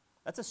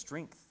 That's a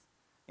strength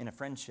in a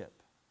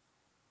friendship.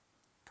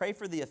 Pray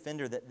for the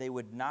offender that they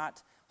would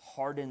not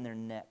harden their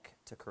neck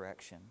to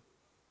correction.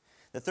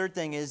 The third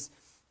thing is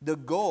the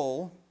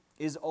goal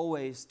is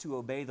always to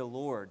obey the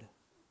Lord.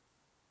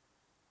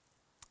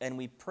 And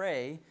we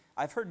pray,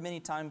 I've heard many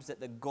times that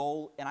the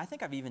goal, and I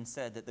think I've even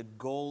said that the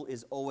goal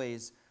is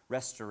always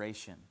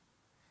restoration.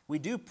 We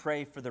do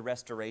pray for the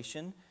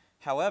restoration.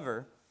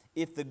 However,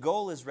 if the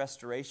goal is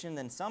restoration,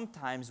 then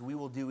sometimes we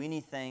will do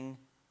anything,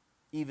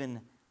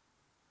 even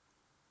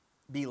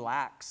be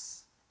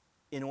lax,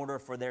 in order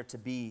for there to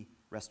be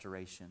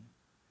restoration.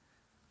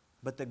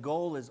 But the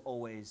goal is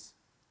always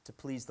to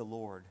please the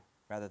Lord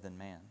rather than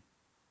man.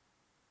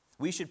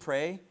 We should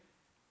pray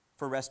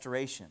for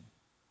restoration,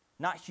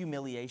 not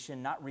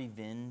humiliation, not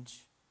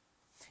revenge.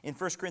 In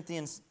 1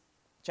 Corinthians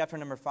chapter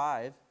number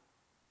 5,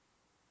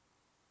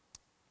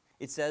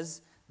 it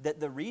says that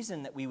the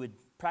reason that we would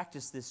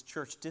practice this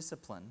church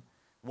discipline,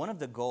 one of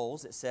the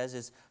goals, it says,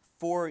 is,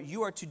 "For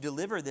you are to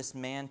deliver this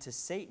man to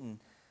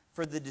Satan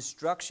for the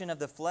destruction of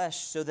the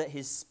flesh, so that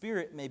his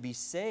spirit may be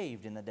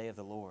saved in the day of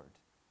the Lord."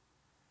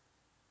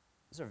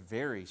 Those are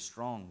very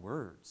strong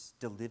words.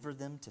 Deliver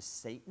them to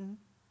Satan?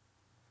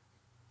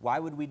 Why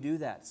would we do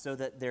that? So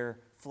that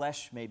their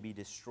flesh may be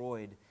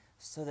destroyed,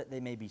 so that they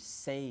may be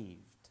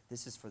saved.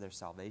 This is for their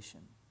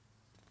salvation.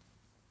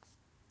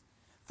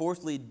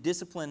 Fourthly,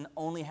 discipline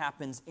only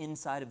happens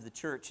inside of the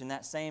church. In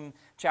that same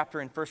chapter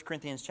in 1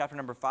 Corinthians chapter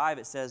number 5,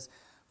 it says,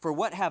 "For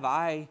what have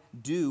I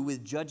do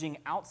with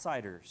judging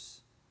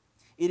outsiders?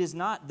 Is it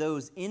not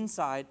those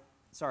inside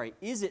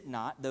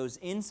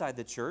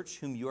the church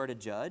whom you are to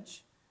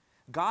judge?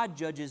 God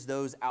judges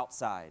those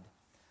outside.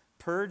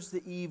 Purge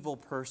the evil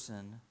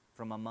person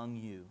from among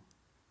you."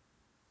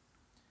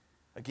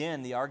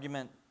 Again, the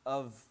argument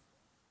of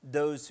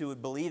those who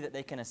would believe that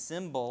they can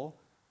assemble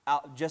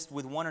out just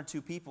with one or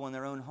two people in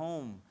their own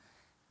home.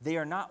 They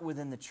are not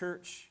within the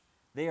church.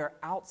 They are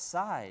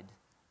outside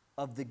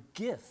of the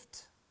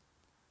gift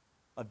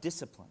of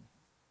discipline.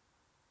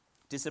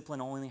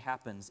 Discipline only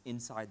happens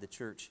inside the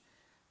church.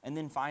 And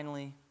then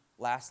finally,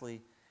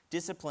 lastly,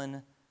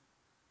 discipline,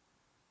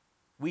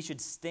 we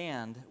should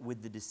stand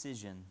with the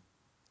decision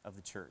of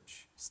the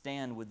church.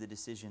 Stand with the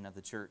decision of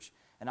the church.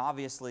 And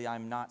obviously,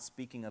 I'm not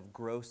speaking of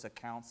gross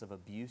accounts of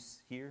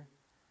abuse here.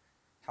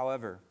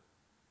 However,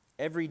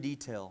 every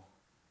detail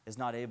is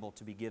not able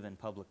to be given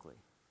publicly.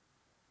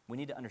 We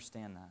need to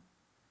understand that.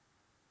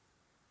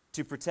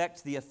 To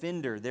protect the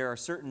offender, there are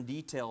certain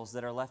details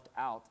that are left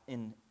out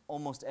in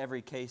almost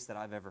every case that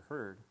I've ever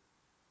heard.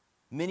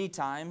 Many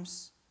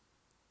times,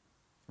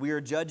 we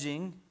are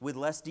judging with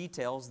less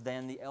details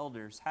than the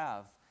elders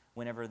have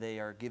whenever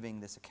they are giving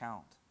this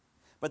account.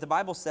 But the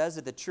Bible says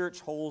that the church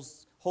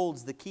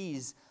holds the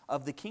keys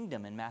of the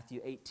kingdom in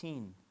Matthew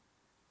 18.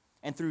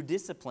 And through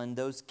discipline,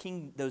 those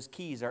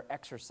keys are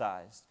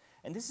exercised.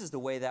 And this is the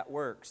way that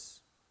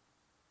works.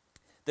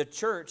 The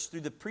church,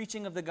 through the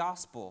preaching of the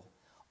gospel,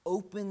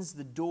 opens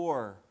the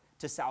door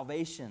to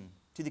salvation,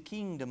 to the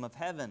kingdom of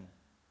heaven.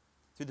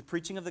 Through the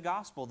preaching of the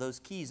gospel, those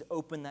keys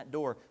open that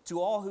door to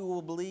all who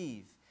will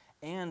believe.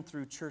 And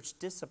through church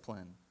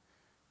discipline,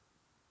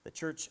 the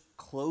church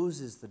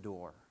closes the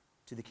door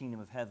to the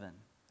kingdom of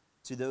heaven,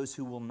 to those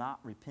who will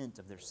not repent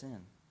of their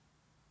sin.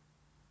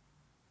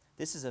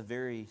 This is a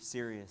very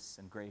serious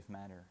and grave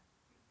matter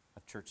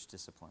of church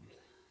discipline.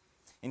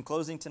 In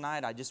closing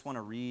tonight, I just want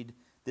to read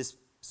this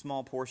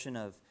small portion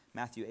of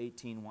Matthew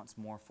 18 once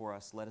more for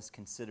us. Let us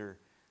consider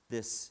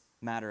this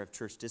matter of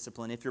church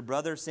discipline. "If your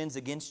brother sins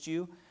against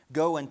you,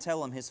 go and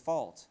tell him his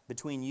fault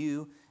between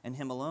you and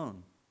him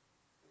alone.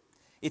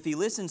 If he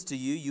listens to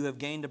you, you have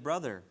gained a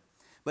brother.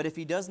 But if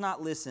he does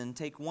not listen,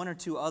 take one or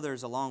two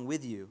others along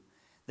with you,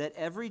 that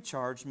every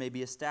charge may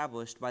be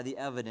established by the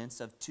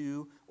evidence of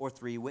 2 or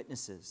 3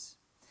 witnesses.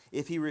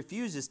 If he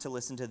refuses to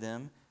listen to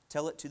them,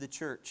 tell it to the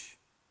church.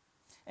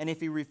 And if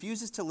he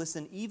refuses to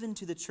listen even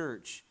to the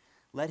church,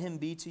 let him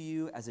be to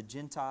you as a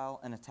Gentile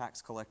and a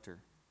tax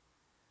collector.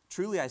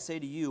 Truly I say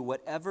to you,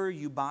 whatever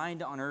you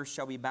bind on earth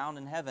shall be bound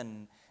in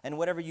heaven, and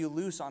whatever you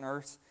loose on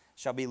earth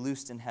shall be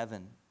loosed in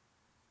heaven.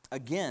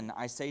 Again,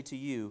 I say to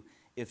you,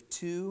 if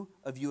 2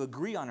 of you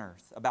agree on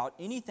earth about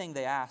anything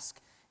they ask,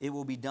 it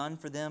will be done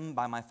for them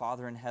by my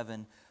Father in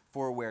heaven.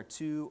 For where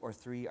 2 or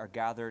 3 are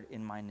gathered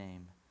in my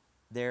name,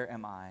 there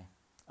am I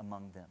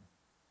among them."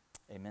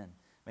 Amen.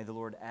 May the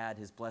Lord add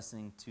his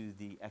blessing to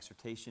the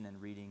exhortation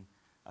and reading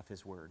of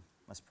his word.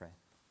 Let's pray.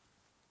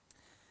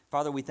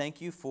 Father, we thank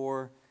you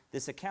for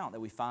this account that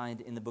we find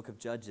in the book of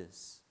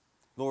Judges.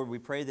 Lord, we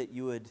pray that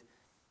you would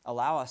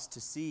allow us to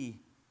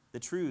see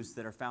the truths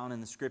that are found in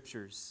the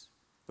Scriptures.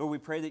 Lord, we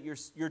pray that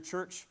your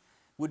church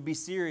would be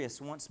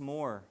serious once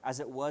more, as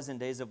it was in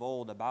days of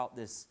old, about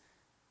this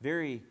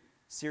very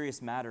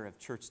serious matter of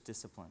church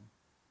discipline.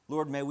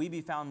 Lord, may we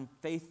be found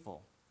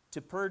faithful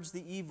to purge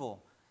the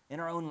evil in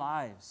our own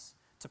lives,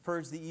 to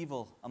purge the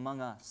evil among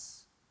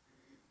us.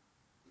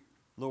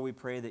 Lord, we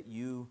pray that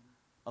you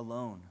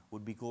alone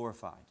would be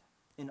glorified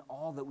in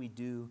all that we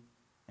do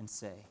and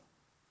say.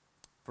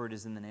 For it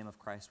is in the name of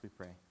Christ we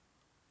pray.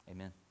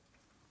 Amen.